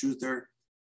verify the truth or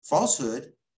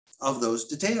falsehood of those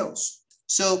details.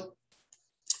 So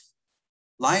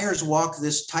liars walk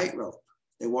this tightrope.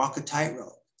 They walk a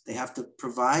tightrope. They have to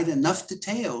provide enough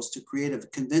details to create a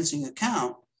convincing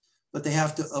account, but they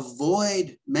have to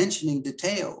avoid mentioning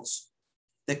details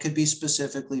that could be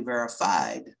specifically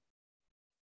verified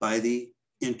by the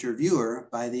interviewer,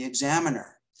 by the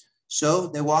examiner. So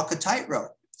they walk a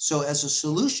tightrope. So as a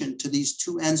solution to these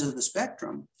two ends of the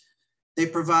spectrum, they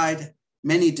provide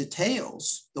many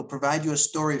details. They'll provide you a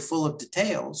story full of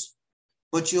details,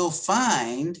 but you'll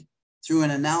find through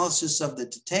an analysis of the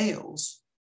details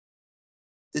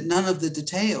that none of the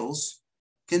details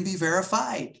can be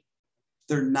verified.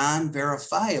 They're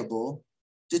non-verifiable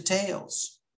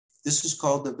details. This is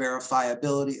called the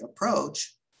verifiability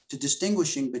approach to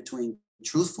distinguishing between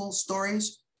truthful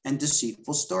stories and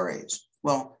deceitful stories.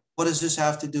 Well, what does this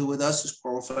have to do with us as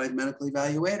qualified medical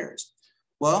evaluators?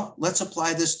 Well, let's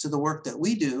apply this to the work that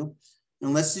we do,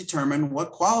 and let's determine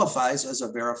what qualifies as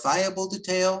a verifiable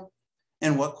detail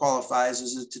and what qualifies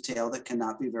as a detail that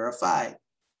cannot be verified.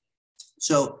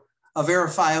 So a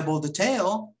verifiable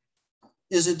detail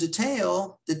is a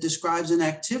detail that describes an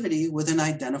activity with an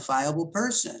identifiable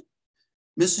person.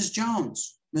 Mrs.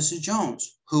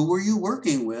 Jones, who were you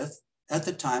working with at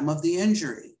the time of the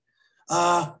injury?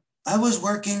 I was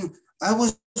working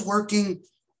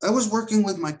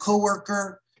with my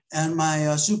coworker and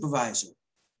my supervisor.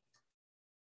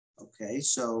 Okay,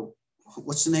 so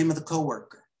what's the name of the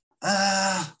coworker?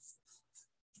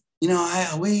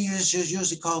 We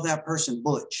usually call that person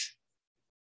Butch.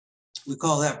 We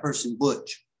call that person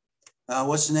Butch.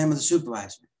 What's the name of the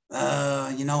supervisor?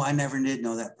 I never did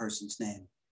know that person's name.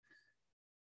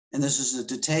 And this is a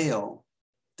detail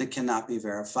that cannot be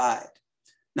verified.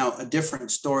 Now, a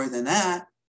different story than that,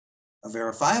 a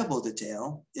verifiable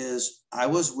detail, is I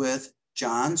was with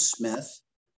John Smith,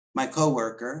 my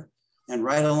coworker, and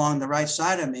right along the right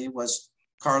side of me was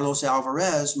Carlos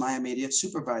Alvarez, my immediate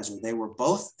supervisor. They were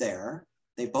both there.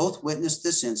 They both witnessed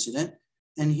this incident.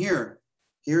 And here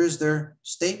is their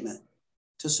statement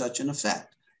to such an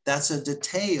effect. That's a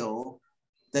detail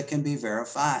that can be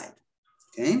verified,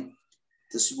 okay?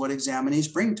 This is what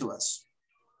examinees bring to us.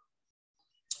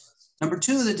 Number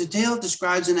two, the detail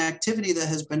describes an activity that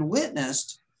has been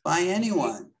witnessed by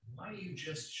anyone. Why you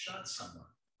just shot someone,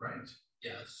 right?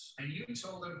 Yes. And you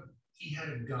told him he had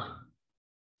a gun.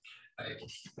 At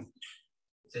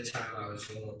the time I was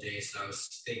a little dazed, I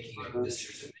was thinking of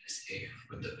Mr. Zeminski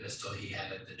with the pistol he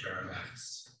had at the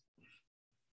Duramax.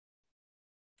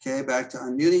 Okay, back to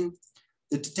unmuting.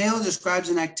 The detail describes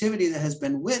an activity that has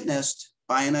been witnessed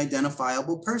by an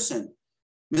identifiable person.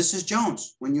 Mrs.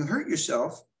 Jones, when you hurt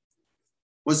yourself,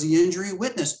 was the injury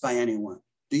witnessed by anyone?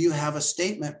 Do you have a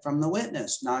statement from the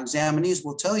witness? Now, examinees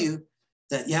will tell you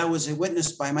that, yeah, it was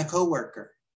witnessed by my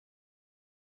coworker.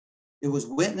 It was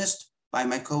witnessed by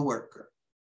my coworker.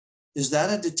 Is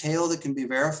that a detail that can be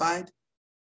verified?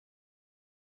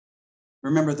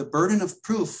 Remember, the burden of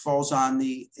proof falls on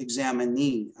the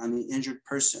examinee, on the injured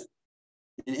person.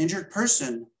 An injured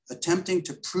person attempting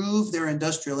to prove their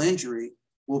industrial injury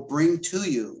will bring to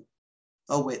you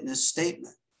a witness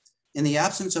statement. In the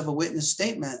absence of a witness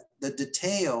statement, the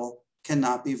detail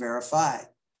cannot be verified.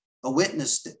 A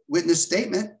witness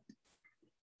statement,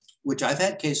 which I've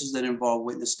had cases that involve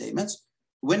witness statements.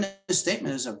 Witness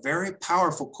statement is a very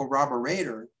powerful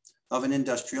corroborator of an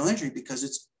industrial injury because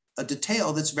it's a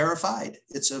detail that's verified.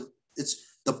 It's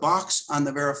the box on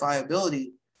the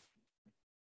verifiability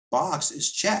box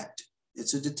is checked.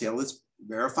 It's a detail that's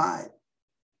verified.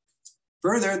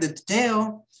 Further, the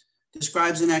detail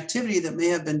describes an activity that may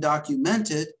have been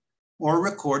documented or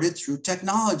recorded through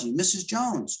technology. Mrs.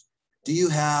 Jones, what do you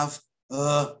have,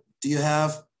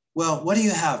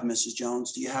 Mrs.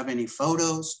 Jones? Do you have any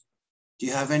photos? Do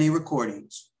you have any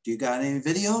recordings? Do you got any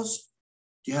videos?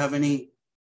 Do you have any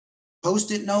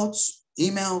Post-it notes,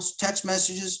 emails, text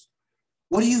messages?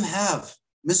 What do you have,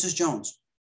 Mrs. Jones?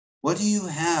 What do you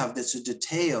have that's a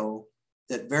detail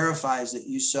that verifies that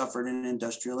you suffered an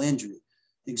industrial injury?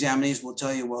 Examinees will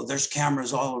tell you, well, there's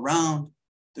cameras all around.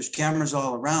 There's cameras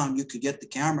all around. You could get the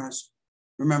cameras.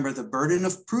 Remember, the burden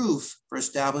of proof for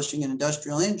establishing an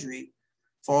industrial injury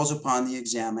falls upon the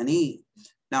examinee.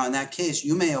 Now, in that case,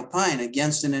 you may opine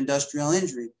against an industrial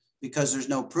injury because there's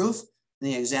no proof.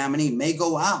 The examinee may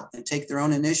go out and take their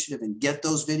own initiative and get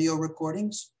those video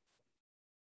recordings.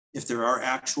 If there are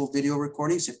actual video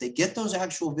recordings, if they get those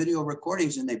actual video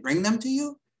recordings and they bring them to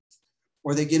you,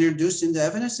 or they get introduced into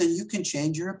evidence, then you can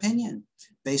change your opinion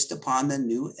based upon the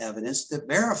new evidence that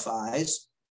verifies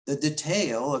the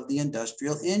detail of the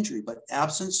industrial injury. But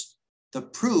absence the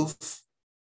proof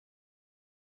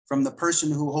from the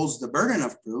person who holds the burden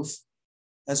of proof,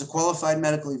 as a qualified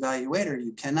medical evaluator,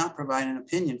 you cannot provide an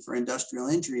opinion for industrial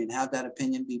injury and have that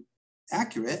opinion be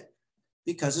accurate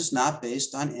because it's not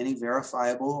based on any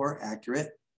verifiable or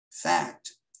accurate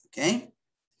fact, okay?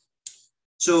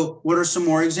 So what are some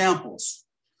more examples?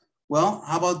 Well,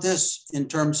 how about this in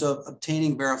terms of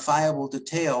obtaining verifiable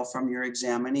detail from your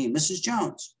examinee? Mrs.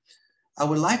 Jones, I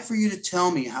would like for you to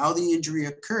tell me how the injury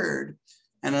occurred,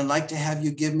 and I'd like to have you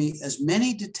give me as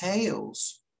many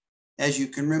details as you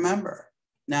can remember.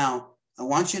 Now, I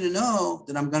want you to know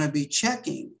that I'm going to be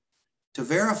checking to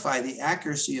verify the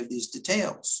accuracy of these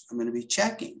details. I'm going to be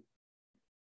checking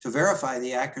to verify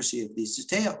the accuracy of these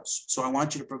details. So I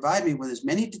want you to provide me with as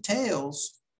many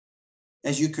details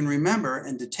as you can remember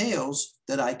and details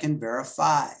that I can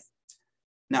verify.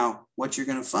 Now, what you're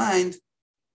going to find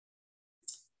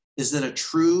is that a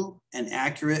true and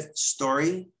accurate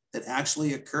story that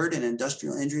actually occurred, an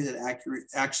industrial injury that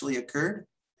actually occurred,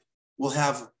 will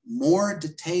have more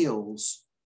details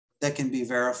that can be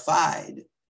verified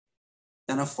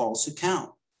than a false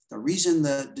account. The reason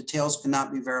the details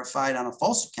cannot be verified on a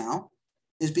false account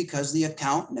is because the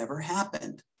account never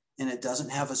happened and it doesn't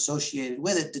have associated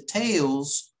with it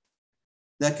details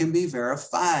that can be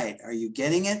verified. Are you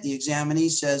getting it? The examinee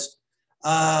says,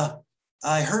 I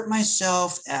hurt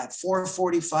myself at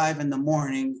 4:45 in the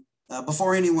morning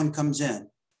before anyone comes in.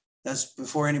 That's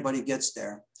before anybody gets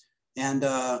there. And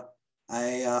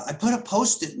I put a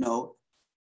Post-it note.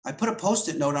 I put a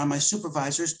Post-it note on my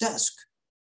supervisor's desk.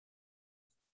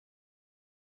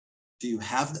 Do you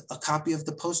have a copy of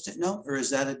the Post-it note, or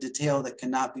is that a detail that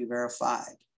cannot be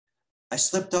verified? I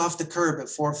slipped off the curb at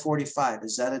 4:45.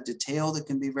 Is that a detail that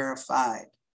can be verified?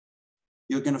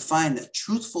 You're going to find that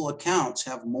truthful accounts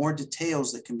have more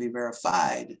details that can be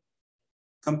verified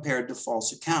compared to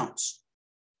false accounts.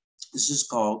 This is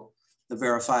called the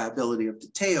verifiability of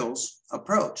details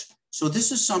approach. So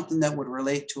this is something that would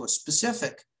relate to a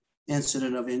specific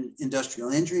incident of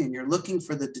industrial injury, and you're looking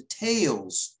for the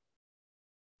details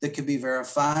that can be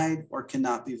verified or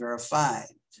cannot be verified.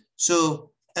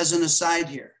 So as an aside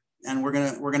here, and we're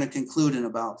gonna conclude in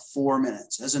about 4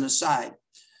 minutes. As an aside,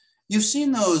 you've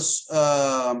seen those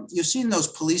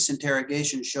police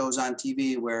interrogation shows on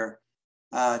TV where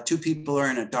two people are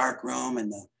in a dark room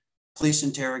and the police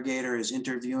interrogator is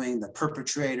interviewing the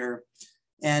perpetrator.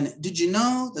 And did you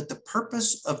know that the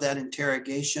purpose of that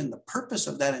interrogation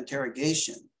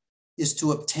is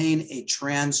to obtain a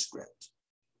transcript?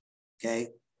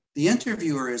 Okay, the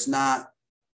interviewer is not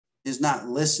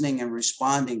listening and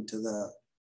responding to the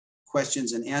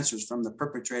questions and answers from the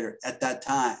perpetrator at that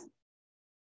time.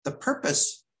 The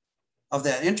purpose of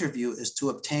that interview is to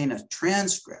obtain a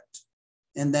transcript.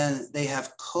 And then they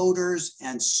have coders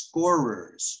and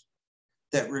scorers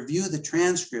that review the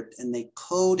transcript, and they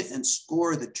code and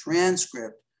score the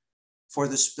transcript for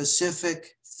the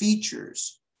specific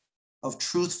features of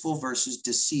truthful versus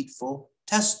deceitful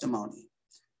testimony.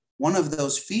 One of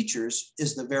those features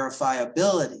is the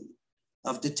verifiability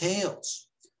of details.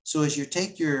 So as you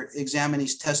take your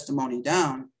examinee's testimony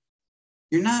down,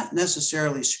 you're not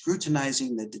necessarily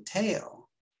scrutinizing the detail.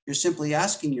 You're simply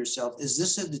asking yourself, is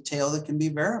this a detail that can be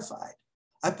verified?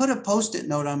 I put a Post-it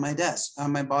note on my desk,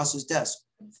 on my boss's desk.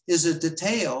 Is a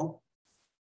detail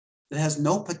that has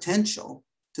no potential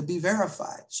to be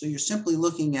verified. So you're simply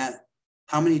looking at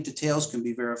how many details can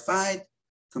be verified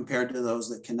compared to those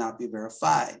that cannot be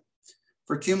verified.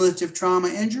 For cumulative trauma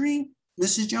injury,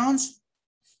 Mrs. Jones,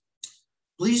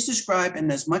 please describe in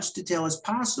as much detail as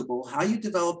possible how you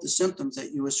develop the symptoms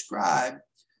that you ascribe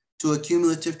to a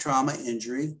cumulative trauma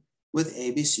injury with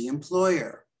ABC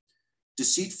employer.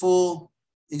 Deceitful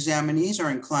examinees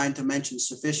are inclined to mention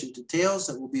sufficient details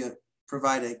that will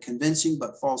provide a convincing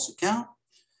but false account.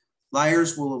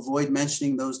 Liars will avoid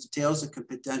mentioning those details that could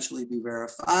potentially be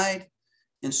verified.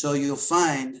 And so you'll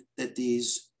find that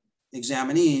these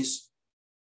examinees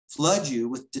flood you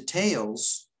with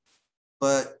details,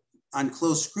 but on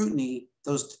close scrutiny,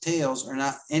 those details are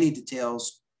not any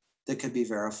details that could be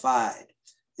verified.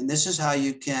 And this is how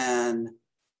you can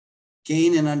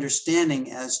gain an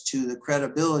understanding as to the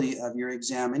credibility of your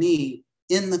examinee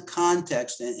in the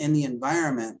context and in the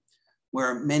environment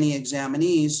where many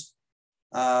examinees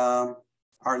are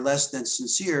less than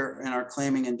sincere and are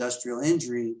claiming industrial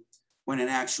injury when in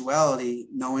actuality,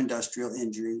 no industrial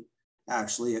injury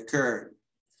actually occurred.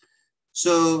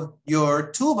 So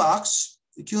your toolbox,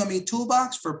 the QME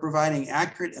toolbox for providing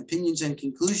accurate opinions and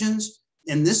conclusions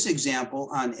in this example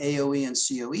on AOE and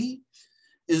COE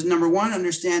is number one,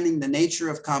 understanding the nature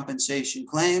of compensation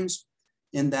claims,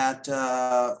 in that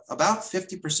about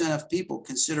 50% of people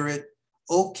consider it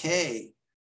okay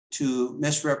to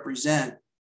misrepresent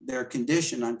their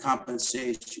condition on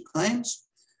compensation claims.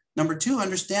 Number two,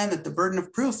 understand that the burden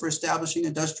of proof for establishing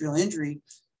industrial injury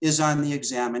is on the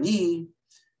examinee.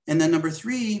 And then number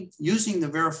three, using the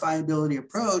verifiability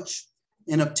approach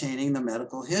in obtaining the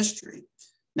medical history.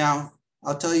 Now,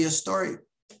 I'll tell you a story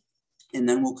and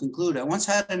then we'll conclude. I once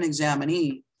had an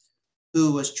examinee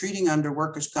who was treating under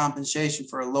workers' compensation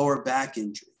for a lower back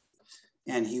injury.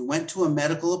 And he went to a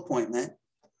medical appointment.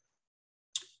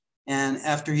 And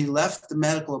after he left the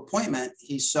medical appointment,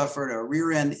 he suffered a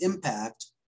rear end impact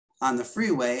on the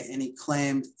freeway and he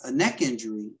claimed a neck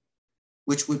injury,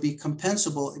 which would be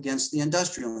compensable against the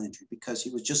industrial injury because he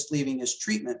was just leaving his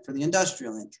treatment for the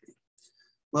industrial injury.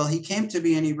 Well, he came to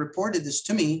me and he reported this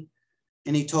to me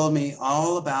and he told me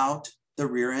all about the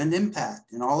rear end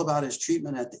impact and all about his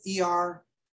treatment at the ER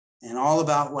and all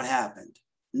about what happened,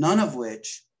 none of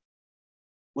which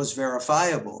was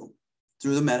verifiable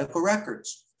through the medical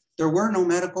records. There were no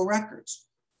medical records.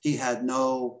 He had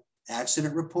no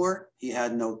accident report. He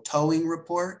had no towing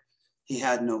report. He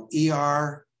had no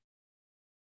ER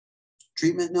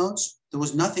treatment notes. There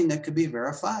was nothing that could be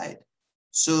verified.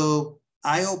 So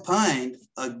I opined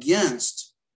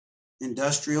against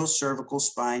industrial cervical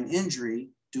spine injury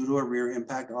due to a rear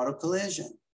impact auto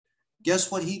collision.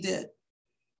 Guess what he did?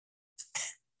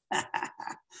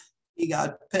 He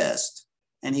got pissed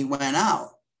and he went out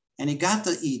and he got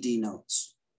the ED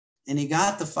notes and he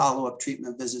got the follow-up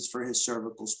treatment visits for his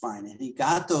cervical spine and he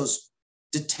got those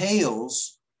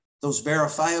details, those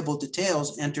verifiable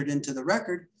details entered into the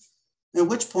record, at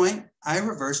which point I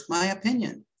reversed my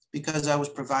opinion because I was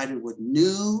provided with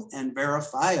new and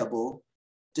verifiable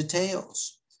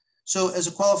details. So as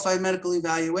a qualified medical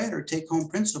evaluator, take-home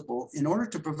principle, in order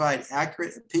to provide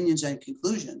accurate opinions and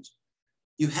conclusions,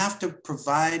 you have to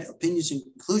provide opinions and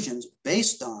conclusions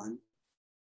based on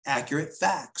accurate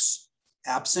facts.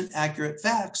 Absent accurate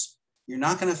facts, you're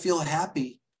not going to feel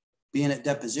happy being at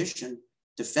deposition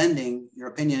defending your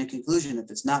opinion and conclusion if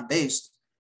it's not based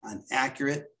on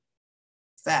accurate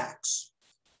facts.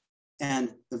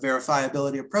 And the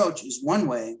verifiability approach is one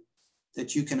way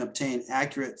that you can obtain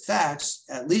accurate facts,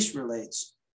 at least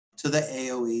relates to the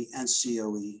AOE and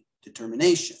COE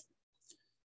determination.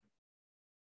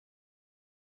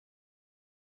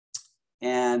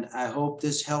 And I hope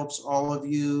this helps all of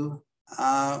you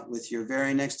with your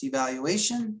very next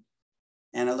evaluation.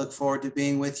 And I look forward to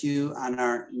being with you on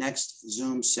our next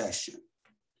Zoom session.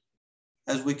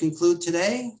 As we conclude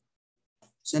today,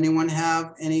 does anyone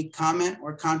have any comment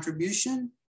or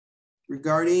contribution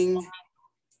regarding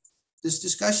this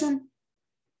discussion?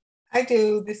 I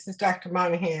do. This is Dr.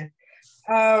 Monahan.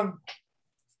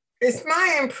 It's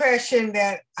my impression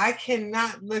that I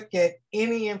cannot look at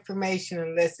any information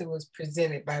unless it was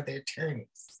presented by the attorneys.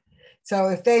 So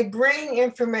if they bring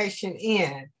information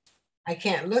in, I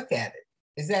can't look at it.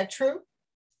 Is that true?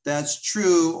 That's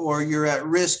true, or you're at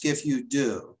risk if you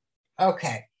do.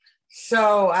 Okay.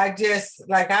 So I just,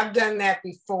 like I've done that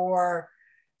before.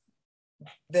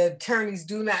 The attorneys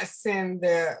do not send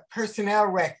the personnel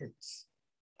records.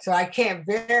 So I can't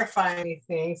verify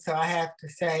anything. So I have to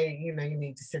say, you know, you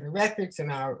need to send the records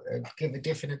and I'll give a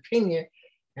different opinion.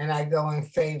 And I go in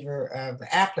favor of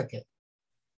the applicant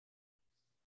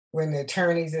when the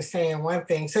attorneys are saying one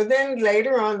thing. So then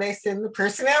later on, they send the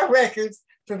personnel records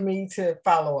for me to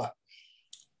follow up.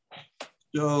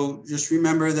 So just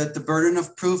remember that the burden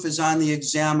of proof is on the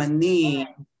examinee.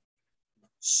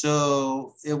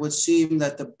 So it would seem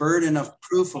that the burden of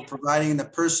proof of providing the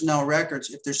personnel records,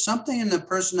 if there's something in the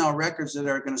personnel records that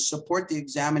are going to support the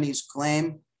examinee's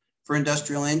claim for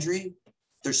industrial injury,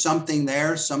 there's something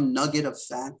there, some nugget of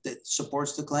fact that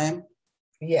supports the claim.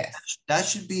 Yes. That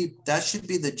should be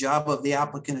the job of the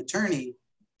applicant attorney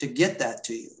to get that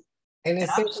to you. And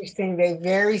it's interesting, they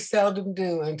very seldom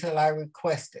do until I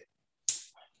request it.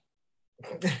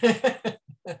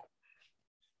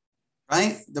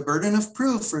 Right? The burden of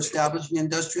proof for establishing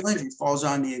industrial injury falls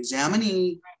on the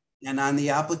examinee and on the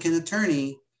applicant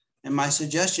attorney. And my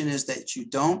suggestion is that you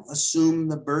don't assume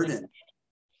the burden.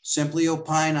 Simply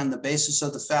opine on the basis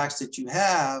of the facts that you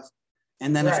have.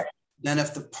 And then, right.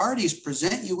 if the parties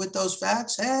present you with those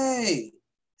facts, hey,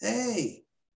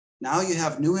 now you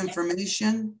have new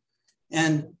information.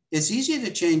 And it's easy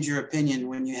to change your opinion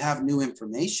when you have new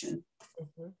information.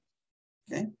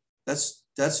 Okay,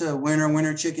 that's a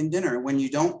winner chicken dinner. When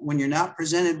you're not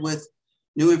presented with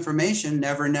new information,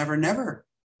 never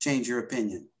change your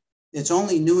opinion. It's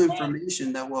only new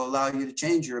information that will allow you to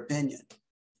change your opinion.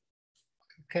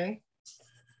 Okay.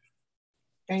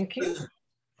 Thank you.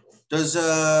 Does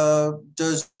the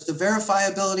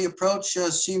verifiability approach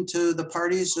seem to the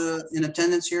parties in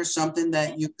attendance here something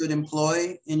that you could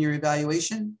employ in your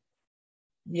evaluation?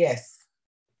 Yes.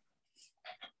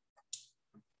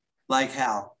 Like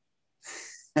how?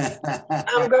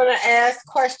 I'm going to ask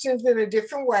questions in a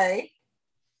different way.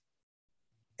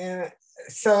 And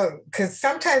so, because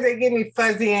sometimes they give me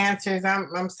fuzzy answers.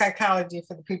 I'm psychology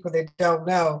for the people that don't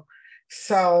know.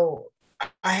 So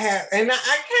I have, and I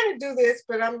kind of do this,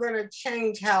 but I'm going to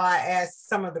change how I ask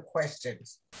some of the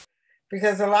questions,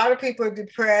 because a lot of people are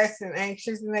depressed and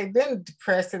anxious, and they've been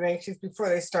depressed and anxious before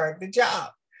they start the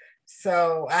job.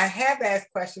 So I have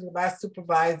asked questions about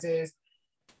supervisors.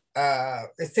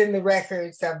 It's in the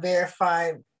records. I've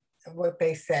verified what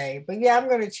they say. But yeah, I'm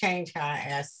going to change how I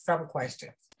ask some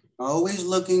questions. Always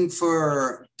looking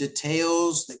for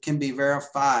details that can be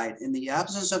verified. In the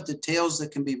absence of details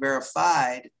that can be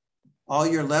verified, all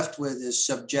you're left with is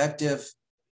subjective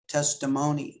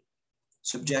testimony.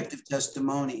 Subjective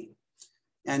testimony.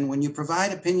 And when you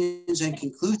provide opinions and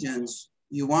conclusions,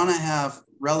 you want to have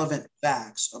relevant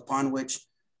facts upon which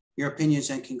your opinions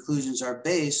and conclusions are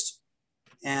based.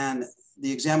 And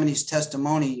the examinee's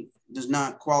testimony does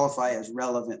not qualify as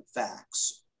relevant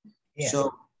facts. Yes.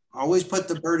 So always put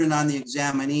the burden on the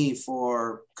examinee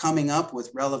for coming up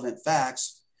with relevant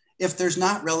facts if there's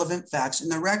not relevant facts in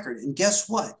the record. And guess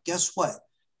what? Guess what?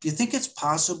 Do you think it's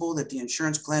possible that the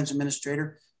insurance claims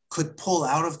administrator could pull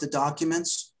out of the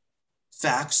documents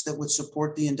facts that would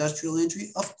support the industrial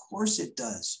injury? Of course it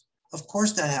does. Of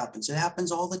course that happens. It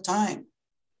happens all the time.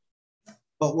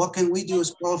 But what can we do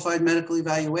as qualified medical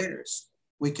evaluators?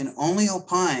 We can only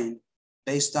opine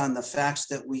based on the facts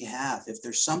that we have. If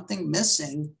there's something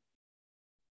missing,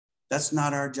 that's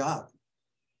not our job.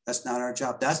 That's not our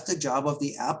job. That's the job of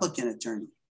the applicant attorney,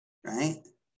 right?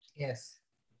 Yes.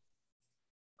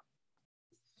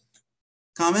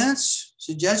 Comments,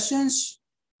 suggestions,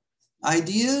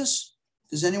 ideas?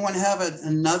 Does anyone have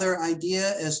another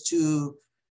idea as to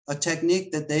a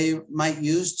technique that they might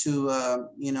use to,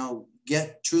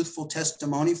 get truthful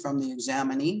testimony from the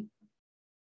examinee?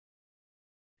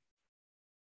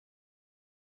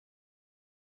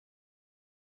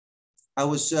 I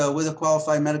was with a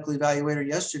qualified medical evaluator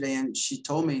yesterday, and she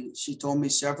told me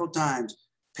several times,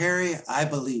 Perry, I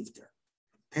believed her.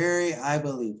 Perry, I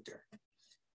believed her.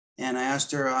 And I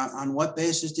asked her, on what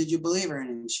basis did you believe her?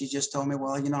 And she just told me,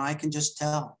 well, I can just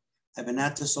tell. I've been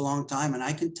at this a long time, and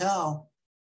I can tell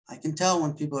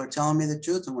when people are telling me the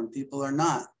truth and when people are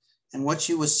not. And what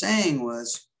she was saying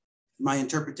was, my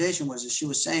interpretation was that she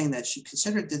was saying that she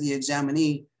considered that the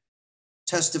examinee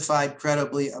testified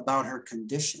credibly about her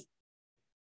condition,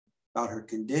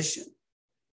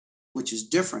 which is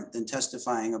different than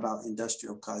testifying about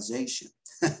industrial causation.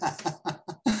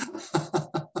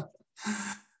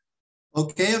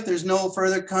 Okay, if there's no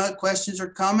further questions or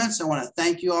comments, I want to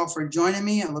thank you all for joining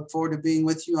me. I look forward to being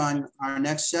with you on our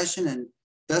next session, and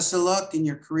best of luck in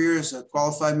your career as a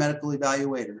qualified medical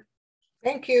evaluator.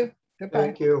 Thank you. Goodbye.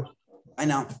 Thank you. Bye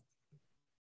now.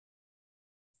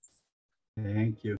 Thank you.